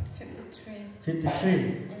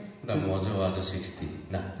 53 da mo zo wa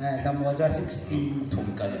 60 na dam mo za 60 thum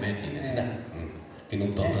ka be ti na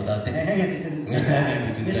kinum to ta te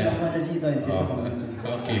bisa apa ada sih itu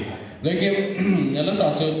okay rồi cái nó là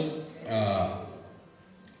sao chứ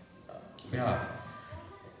ya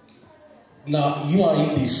na you are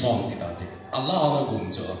in this song ti ta te Allah na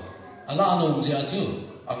gum cho Allah na gum ja chu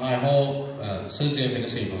angai ho so je fe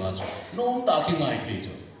se ba cho no ta ki ngai the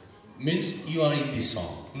cho means you are in this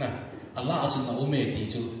song na Allah chu na o me ti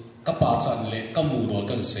chu ka pa chan le ka mu do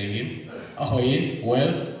kan se him a hoi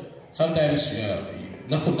well sometimes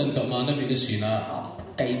na kun dan ta ma na mi si na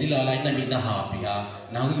kai di la lai na mi na happy a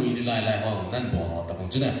na nui di lai lai ho nan bo ho ta bong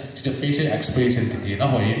chu na just facial expression ti na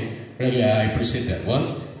hoi really I appreciate that one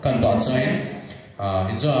kan ba chai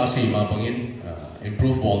enjoy a si ma bangin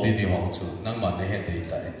improve body di hong chu nang man ne he dei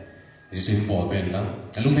tai ji chu bo ben na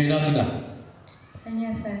alung hai na chu na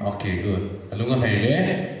Yes, sir. okay good alung hai le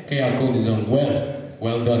ke a ko ni jong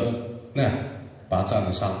well done na ba cha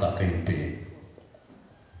na sang ta kai pe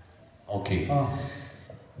okay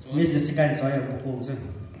Mr. Sikan saya buku tu.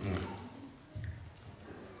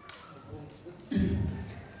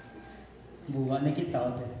 Buat ni kita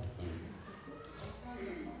tu.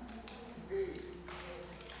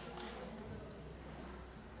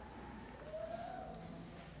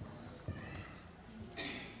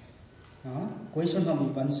 Question हम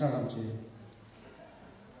answer हम चे.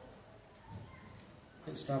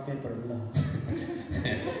 Extra paper lah.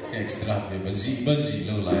 extra paper ji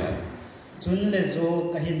lo la ya Chun le zo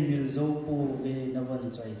kahin mil zo po ve navan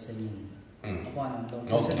chai chain. Apa nam lo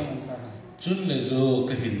question answer. Chun le zo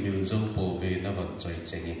kahin mil zo po ve navan chai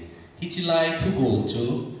chain. Hi chi lai thu gol chu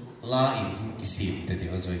la in hin kisip te de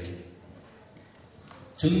ozoi ki.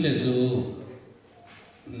 Chun le zo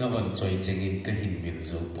navan chai chain kahin mil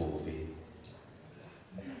zo po ve.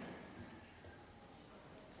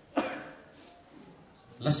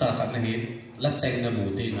 La sa khat na hin la cheng na mu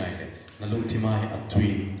te ngai le na lung thi mai a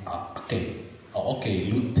twin a okay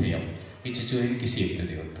lut them it is doing kisip te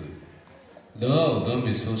de tu don't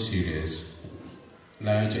be so serious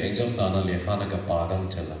la jo exam ta na le khana ka pa gang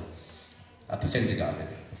chala a tu cheng jiga me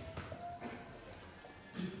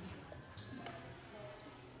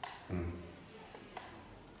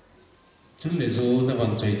chun le zo na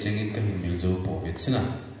van chai cheng in ka hin mil zo po ve china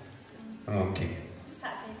okay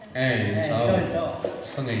sao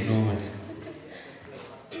có ngày nô mà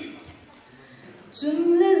chun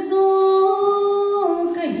le zo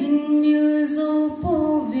ka hin mil zo po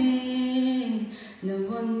ve na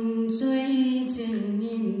von choi chen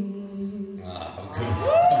nin okay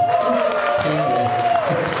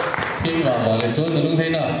thiên vào là chỗ nó luôn thế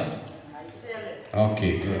nào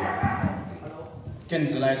okay good Ken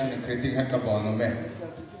July cho nên critic hết cả bọn nó mẹ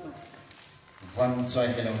văn chơi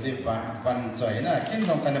cái nào đi văn chơi na Ken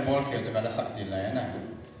trong cái ball खेल cho cái là sắc tiền lại na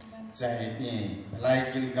chơi ni lại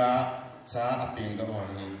cái gà cha aping đó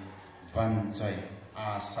rồi văn chơi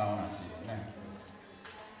sao na gì na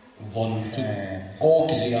von chu o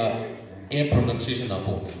cái gì à e pronunciation là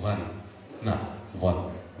bộ văn na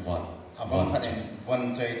von văn phát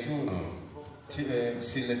văn chơi chu thì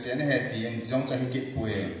xin là chuyện này thì anh trong chơi cái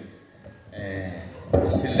buổi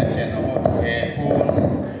xin là chuyện nó về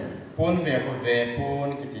pon về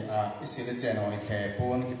pon cái gì xin là chuyện nó về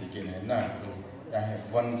pon cái gì cái này na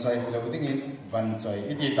văn chơi lâu tiếng in văn chơi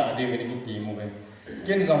ít đi tạ đi với cái gì mua về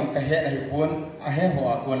cái dòng cái hệ này pon hệ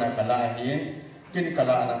hoa con là cái lá hiến cái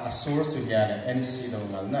là na asur su hiền là NC đâu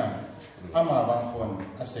ngal na ama bang phone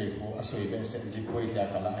asoi be se ji poi ta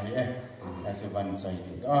cái lá hiến as văn chơi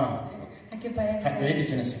thì đó hạt về đi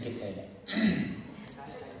cho nên sikit đây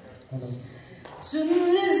chun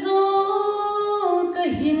le zo ka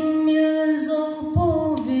hin mil zo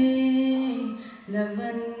po ve na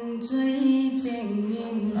van choi chen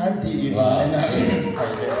nin adi ba na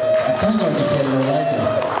kai be se Thank you, Kikelo, right?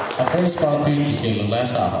 A first part to Kikelo,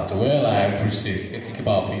 last part. Well, I appreciate it.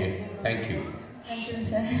 Thank you. thank you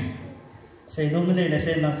sir Say no me le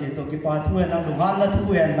say nang say to ki pa thu nang lu han na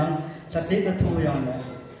thu yan nang ta se ta thu yang la.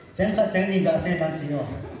 Chang kha chang ni ga say nang chi yo.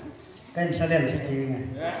 Kan sa le se eng.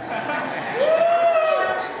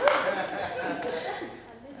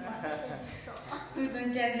 tu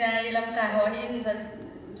chun ke ja ilam ka ho hin ja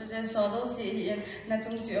so zo si hin na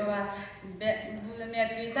chung chi wa be bu le me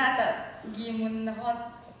tu ta gi mun hot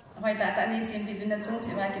hoi ta ni sim pi na chung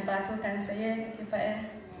chi wa ki pa thu kan sa ye ki pa e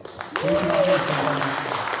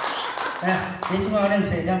Ni chung lên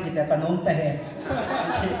say jam kita ka nom ta he.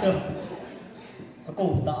 Chi to. Ka ko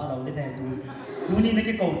ta đâu đi này tu ni na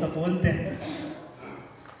ki ko ta pon te.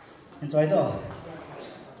 Enjoy đó.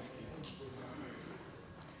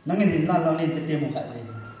 Nang ni la la ni te te mo ka le.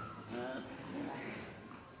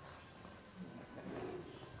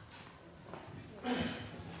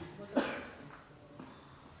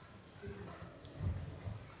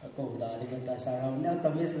 Ko da di banta sa ra na ta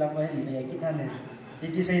mis la ma hin le ki kan ne.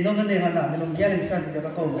 Iki say no man ne man na long ya len san te ka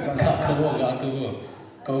ko mo sa. Ka wo.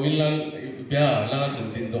 Kau bilang biar lah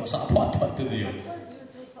jentin dok sapot tu dia.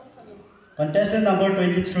 Contestant number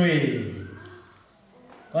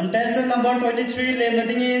 23. Contestant number 23 lem na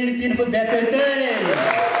tingin pin foot depete.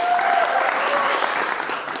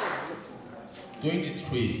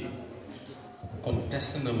 23.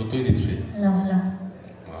 Contestant number 23. Hello.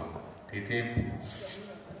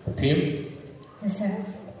 Team. Yes, sir.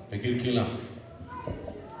 Pagil kilang.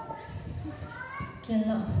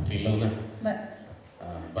 Kilang na.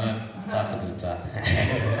 Ba, cak tu cak.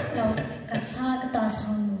 Lo, kasa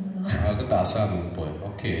ketasan lo. Ketasan pun,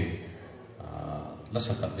 okay.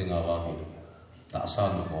 Lasakat dengan awak ni,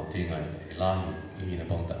 tasan mau tinggal ilah ini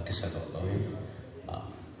bang tak kisah dok lo.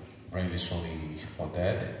 Really sorry for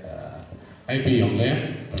that. I be young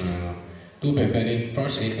leh. Tu bebenin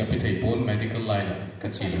first aid kapitay pun medical line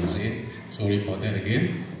kecil uzin. Sorry for that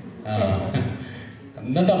again.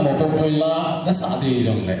 Nada mau popular, nasa di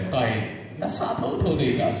young leh. Tai. Nasa thâu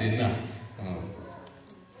đi cả gì nè,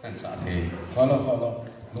 anh sao thế? Khó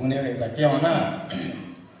lúc này cái kiểu na,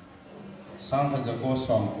 sang phải có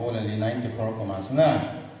xóm có là 94 của mà na,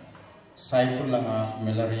 cycle là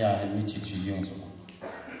malaria hay bị chi dùng số,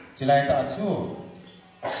 chỉ là ta chú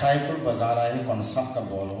cycle bazar ấy còn sắp cả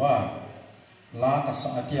bol wa, la cả sa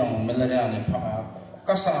kiểu malaria này phá,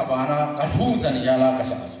 cả sa bana cả hú chân ya la cả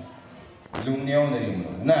sa chú, lúc nêu này dùng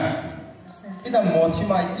na. Ita mo si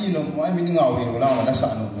mai ti no mai min ngau hi no la na sa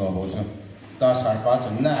no bo so ta sar pa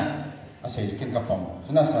chun na a sei kin ka pom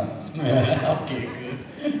so na sa Okay, good.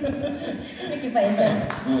 Thank you, Pak Sir.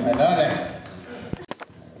 ai da le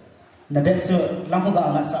Na bet su lang ho ga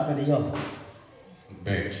amat sa ta yo.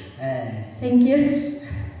 Batch. Thank you.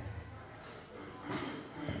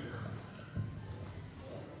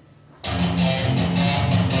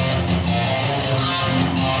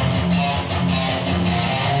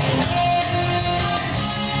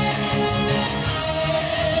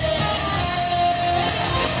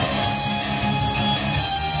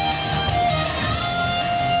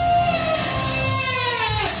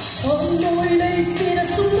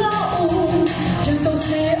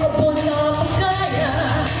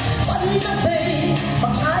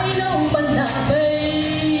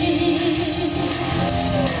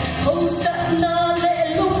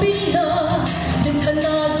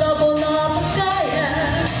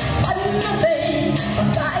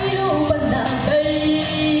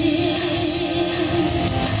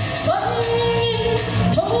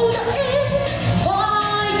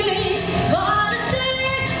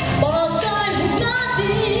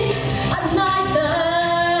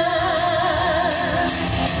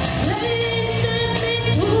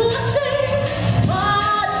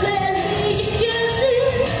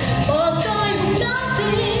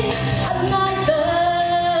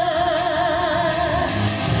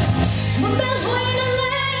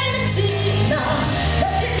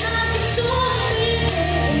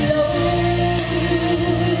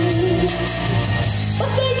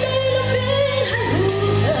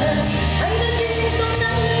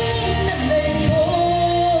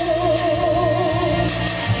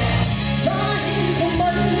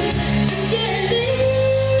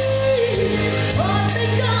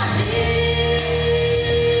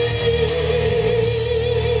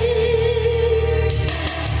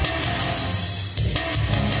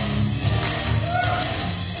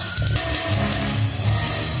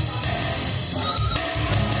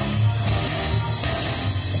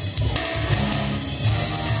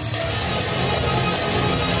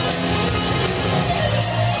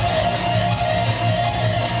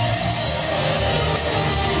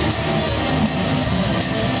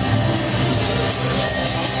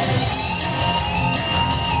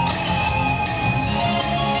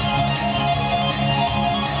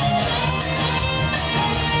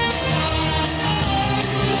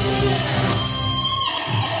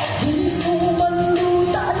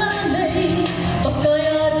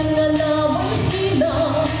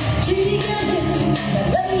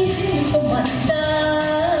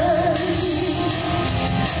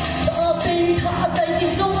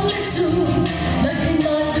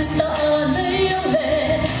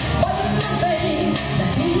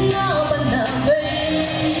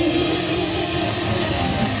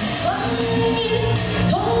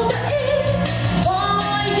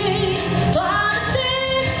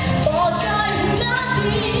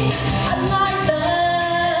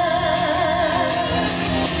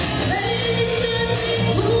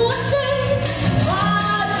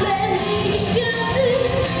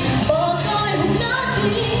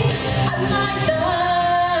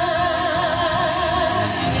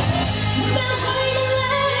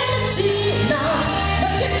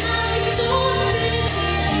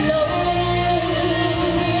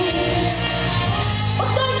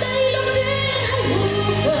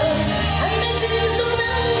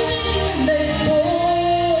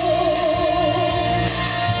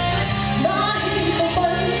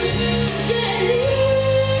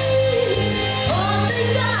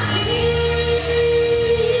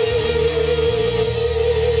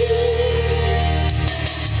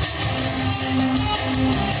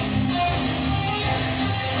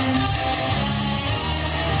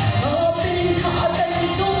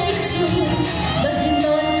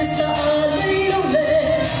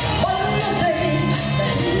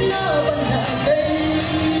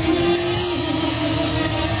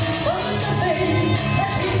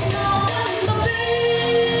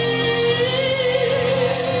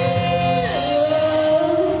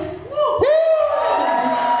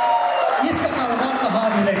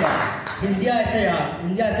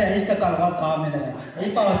 India se is the kalwar kam hai na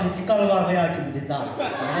ei pa ji kalwar bhaiya ki dita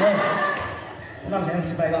ne na hem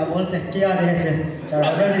se paiga bolte kya de che chara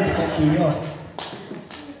de di ko piyo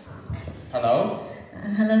hello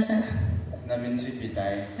Hello sir. namin si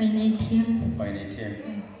pitai Hoi nei thiam. hoi nei thiam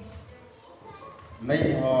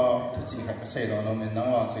mấy họ thực sự phải xây đó nó mình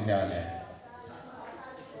nắng vào sự hiện này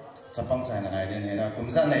chấp bằng sai này đến thế nào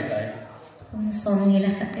cũng ra này tại Som nila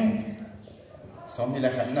khaten. sống như là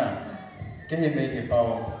khẩn na cái gì mấy thì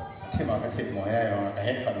bao thì mà cái thịt mồi hay là cái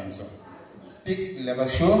hết khẩn mình số big level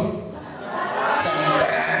show chẳng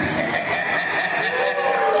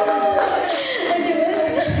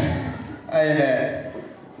ai nè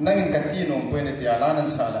nangin kati nung pwede ti alanan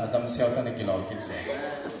sala adam siyaw ta na kilaw kitse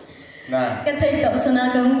na Cái thầy tổ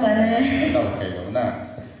suna công bạn này. daw kayo na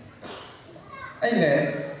ay le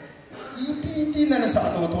iti na sa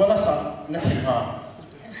ato wala sa na ha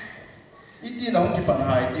iti na hong kipan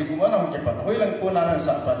ha iti kumana hong kipan hoy lang ko na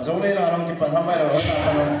sa pan zole na hong kipan ha may ro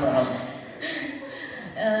na hong kipan ha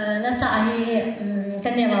Là sa hi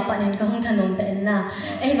cái này mà bạn nên có không thành nông bệnh na.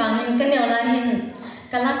 Ai vàng nên cái này là hin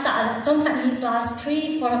cái là sa trong hạn hi class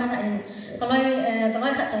 3 4 cái sa hin cái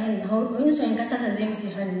lối khát tới hin hướng xuyên cái sa riêng gì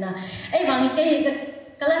hơn na. Ai vàng cái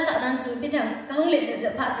là sa đang chú biết theo cái không lệ dễ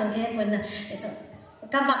phát triển thế phần na.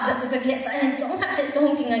 Các bạn dạy cho cái tại hình trong hạn sẽ có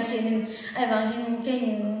không kinh ngạc kia nên ai vàng hin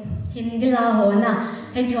cái Hindi la ho na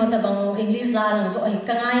hay theo ta bằng English la lang rồi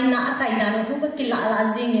cái ngay na cái na nó không có cái lạ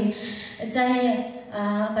là gì nên chạy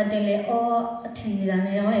bạn tên là ô thiên là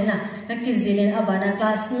này thôi na cái gì nên ở bạn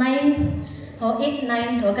class 9 hoặc 8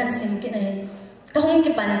 9 thôi cái sim cái này cái không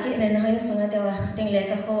cái bạn cái này nó hơi xuống cái đó tên là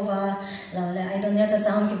cái khâu và là ai đâu nhớ cho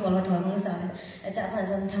cháu cái bảo là thôi không sao chắc phải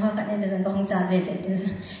dân thằng họ cái này dân có không trả về về tiền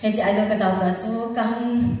hay chị ai đâu cái sao cả số cái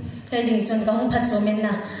không cái định chọn cái không phát số mình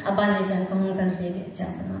na ở bạn này dân có không cần về về chắc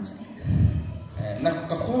phải nói cho na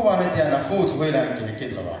ka khuwa na dia na khu chui lam ke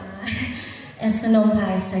kit lo ba es konom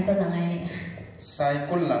pai cycle lang ai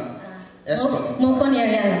cycle lang es mo kon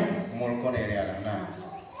area lang mol kon area lang na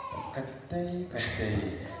katay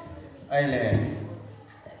ai le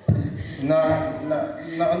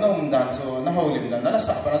na anom dan so na holim na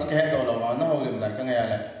sa pa na ke he do lo na holim na ka ngaya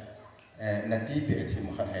la na ti pe thi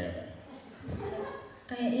mo khan hai ba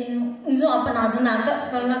cái zo apa na zuna ka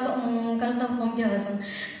kalau ta pom pia san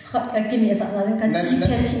cái kim ya sa san kan ti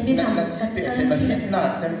pe tim bi tham na ti pe thi ma hit na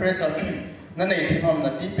temperature na nei thi ham na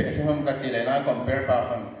ti pe thi ham ka ti le na compare pa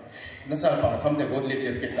khan na sal pa tham de god lip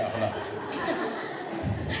ke ta khala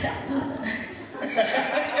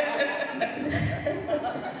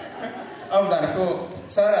am dan ko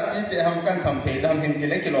sara ti pe ham kan tham the dam hin ti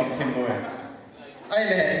le kilom thim bo ai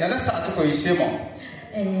le na la sa chu ko ise mo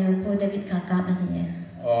po David Kaka ani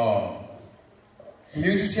oh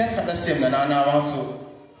musician khata sem na wa su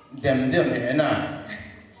dem he na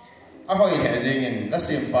a hoi he jengin la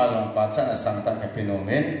sem pa long pa chana sang ta ka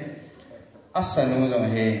phenomen asanu jong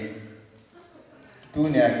he tu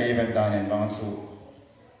ne ke ba danen ba su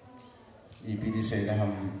ipd se da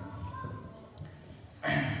ham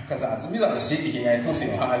kaza azmi za si hi ngai tu si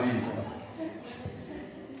ha aziz so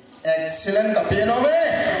excellent ka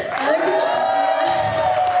phenomen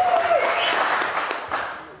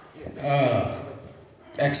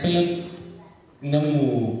excellent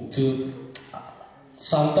namu to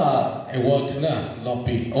Santa award na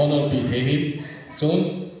lobby honor be the him chon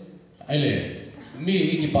aile mi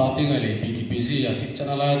ki party ngale bi ki busy ya thik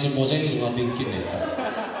chana la je mojeng zunga ding kin ne ta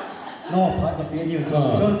no phat ka pe ni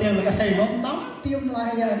cho tem ka sai no tam pium la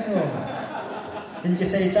ya cho in ke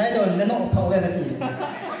sai chai do na no phau ga ti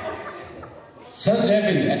Sir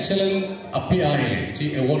Jevin excellent appear hele chi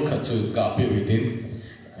award kha chu ka appear within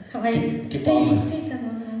khabai ki pa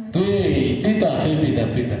Tui, pita.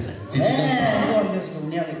 Cici kan. Don Dios ko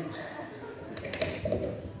niya.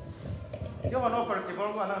 Yo ano per ti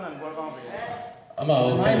bol ko anan bol ko be. Ama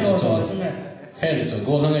o fail cho. Fail cho.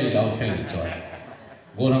 Go lang ai jau fail cho.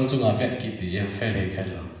 Go lang chu nga vet kit di yang fail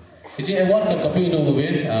la. Cici award kan kapi no mo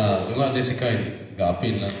ben nga Jessica ga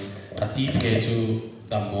pin la ati phe chu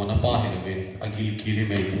dam mo na pa he ben agil kili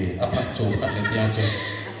me the apa cho khat le tia cho.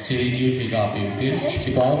 Ci gi fi ga pin tin.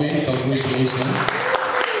 Ci pa ben congratulations.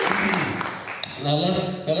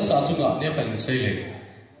 Nala sa chunga ne fan sailing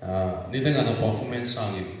ni dengan a performance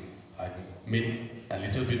sang in mid a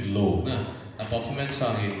little bit low na a performance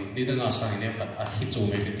sang in ni dengan sang ne fan a hit to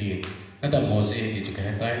make it in na da moze di chu ka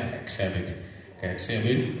hetai accept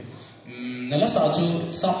it nala sa chu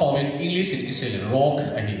sa pawen English in isel rock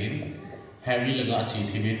a hin heavy langa chi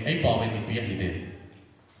thimin ai pawen ni pi hi de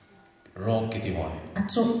rock ki ti wai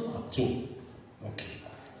achu okay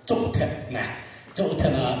chok the na chok the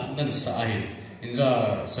na nan sa hin in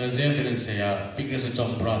the Sir Jeff and say ya bigger so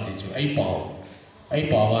jump prati chu ai pau ai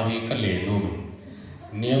bảo wa hi ka le no me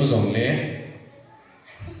neo zong le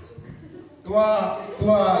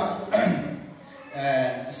tua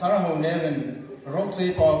Sarah ho neven rock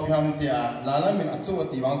chui pau pham tia lala min achu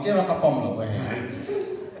ti wang ke wa ka pom lo he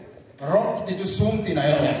rock ti chu sum ti nai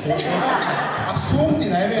lo a sum ti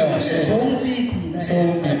nai me sum pi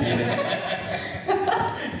ti na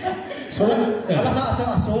so ala sa cho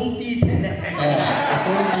sum pi the ne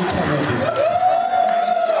sum pi the ne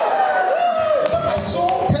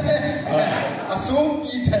assume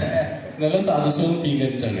kita nala sa assume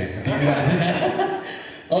pigan chane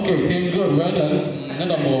okay team good well done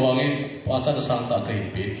nada mo wangin pacha da sang ta kai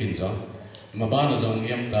pe kin jo ma ba na jong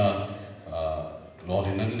yam ta lo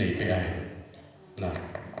le nan nei pe ai na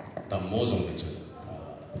ta mo jong de chu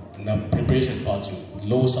na preparation part chu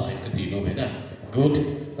low side ka ti no be na good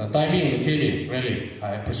timing on the team really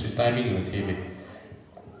I appreciate timing on the team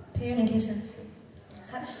thank you sir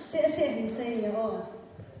sẽ hình xây nhiều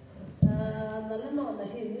nó nó là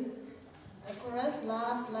hình chorus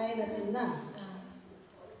last line là chừng nào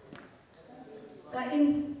cả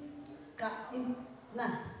in nè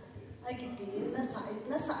ai cái tí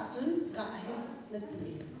nó xả chừng cả hình là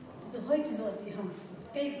tí rồi hơi chỉ rồi thì hầm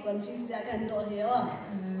cái confuse ra cái đó hiểu à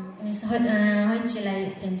hơi chỉ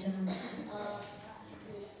lại bên trong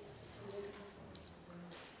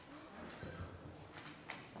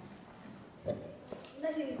nó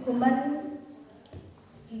hình của mình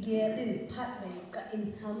cái ghế din phát về cả in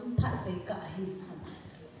hầm phát về cả hình hầm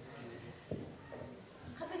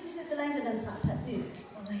khác biệt sẽ sẽ lại cho nên sao phát đi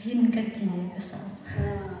hình cái gì cái sao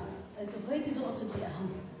rồi hơi chỉ rồi cho địa hầm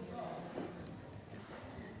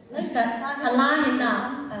Allah hina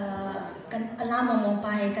kan Allah mo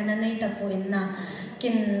pai kan nei ta puin na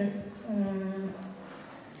kin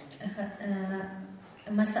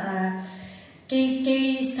masa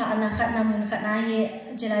case sa na khat na mun khat na hi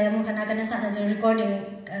jela mun khat na kan sa na recording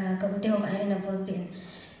ka uti ho kan ina bol pin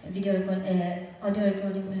video record audio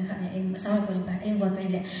recording me khat na in sound recording ba involve me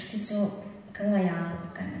le ti chu ka nga ya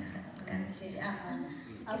kan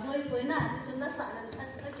à với na thì chúng ta sa na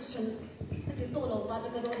cái sun cái tổ lầu ba cho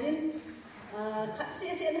cái đồ hình khát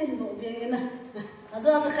sẽ hình độ biển như này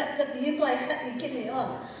do cho khát cái tí toài khát ý kiến này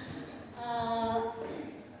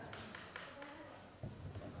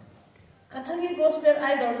khát thằng cái gospel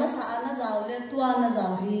idol mà sa na giàu lên tua na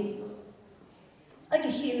giàu hi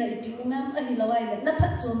cái khi này biển nam cái lâu ai lên nó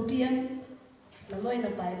phát trộm biển nó lôi nó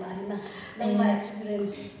bài lại na nó bài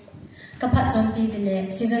experience kapat zombi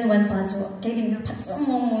dile season 1 pa zo keding kapat som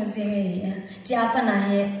mo zinge ji apa na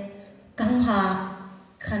he kang ha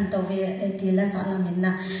khan to ve ti la sala min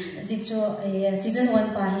na ji chu season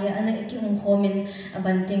 1 pa he ana ki khomin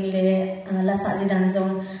banting le la sa ji dan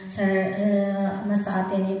zong sar masa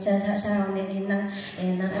te ni sa ne na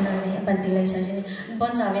na banting le sa ji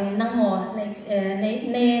bon sa ven nang ho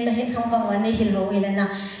ne he kham wa ne hil ho ile na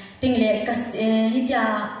ting le kas hitia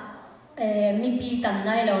mi pi tam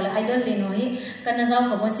nai lo la idol lin ho hi kana zau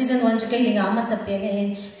ko season 1 chu kai dinga ma sa pe ne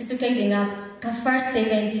chu kai dinga ka first day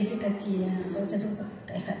ve ti ka ti so chu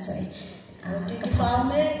kai khat so ka pa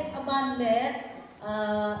me aban le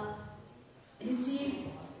hi chi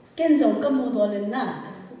ken jong ka mu do len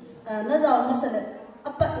na zau ma sa le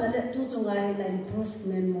apat na le tu chung ai na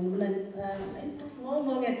improvement mo na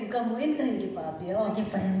mo ge ti ka mu in ka hin ki pa pe ki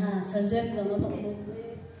pa sir jeff jong no to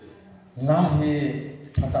la he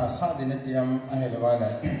kata sa din tiam ai lo wala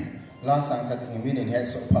la sang ka thing min in he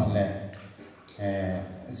so pha le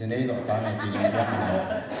zinei do ta ne di ba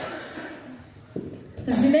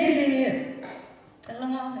zinei de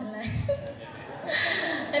kalanga lai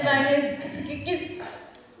ai ba ne ki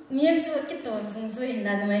miem chu ki to zung zu in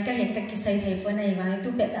da mai ka hin ka ki sai thai phone ai ba ne tu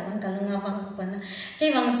pe ta bang kalanga bang pa na ke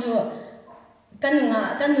bang chu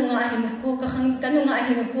kanunga hin ko ka khang kanunga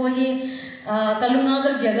hin ko hi kalunga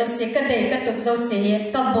ka gya zo se ka dei ka tuk zo se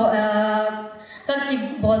ka bo ka ki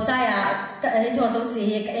bol cha ya ka ai tho zo se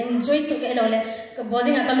ka enjoy su ke lo le ka body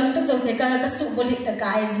nga kalung tuk zo se ka su boli ta ka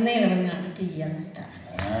is ne la nga ki ya na ta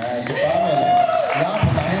ki pa me la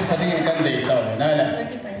pa ta sa ding kan dei sa na la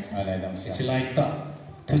ki pa sa la dam si lai ta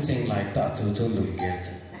tu cheng lai ta chu lu ge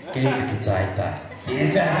ke ki chai ta ti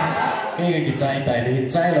cha ke ki chai ta ni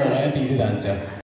chai lo la ti dan cha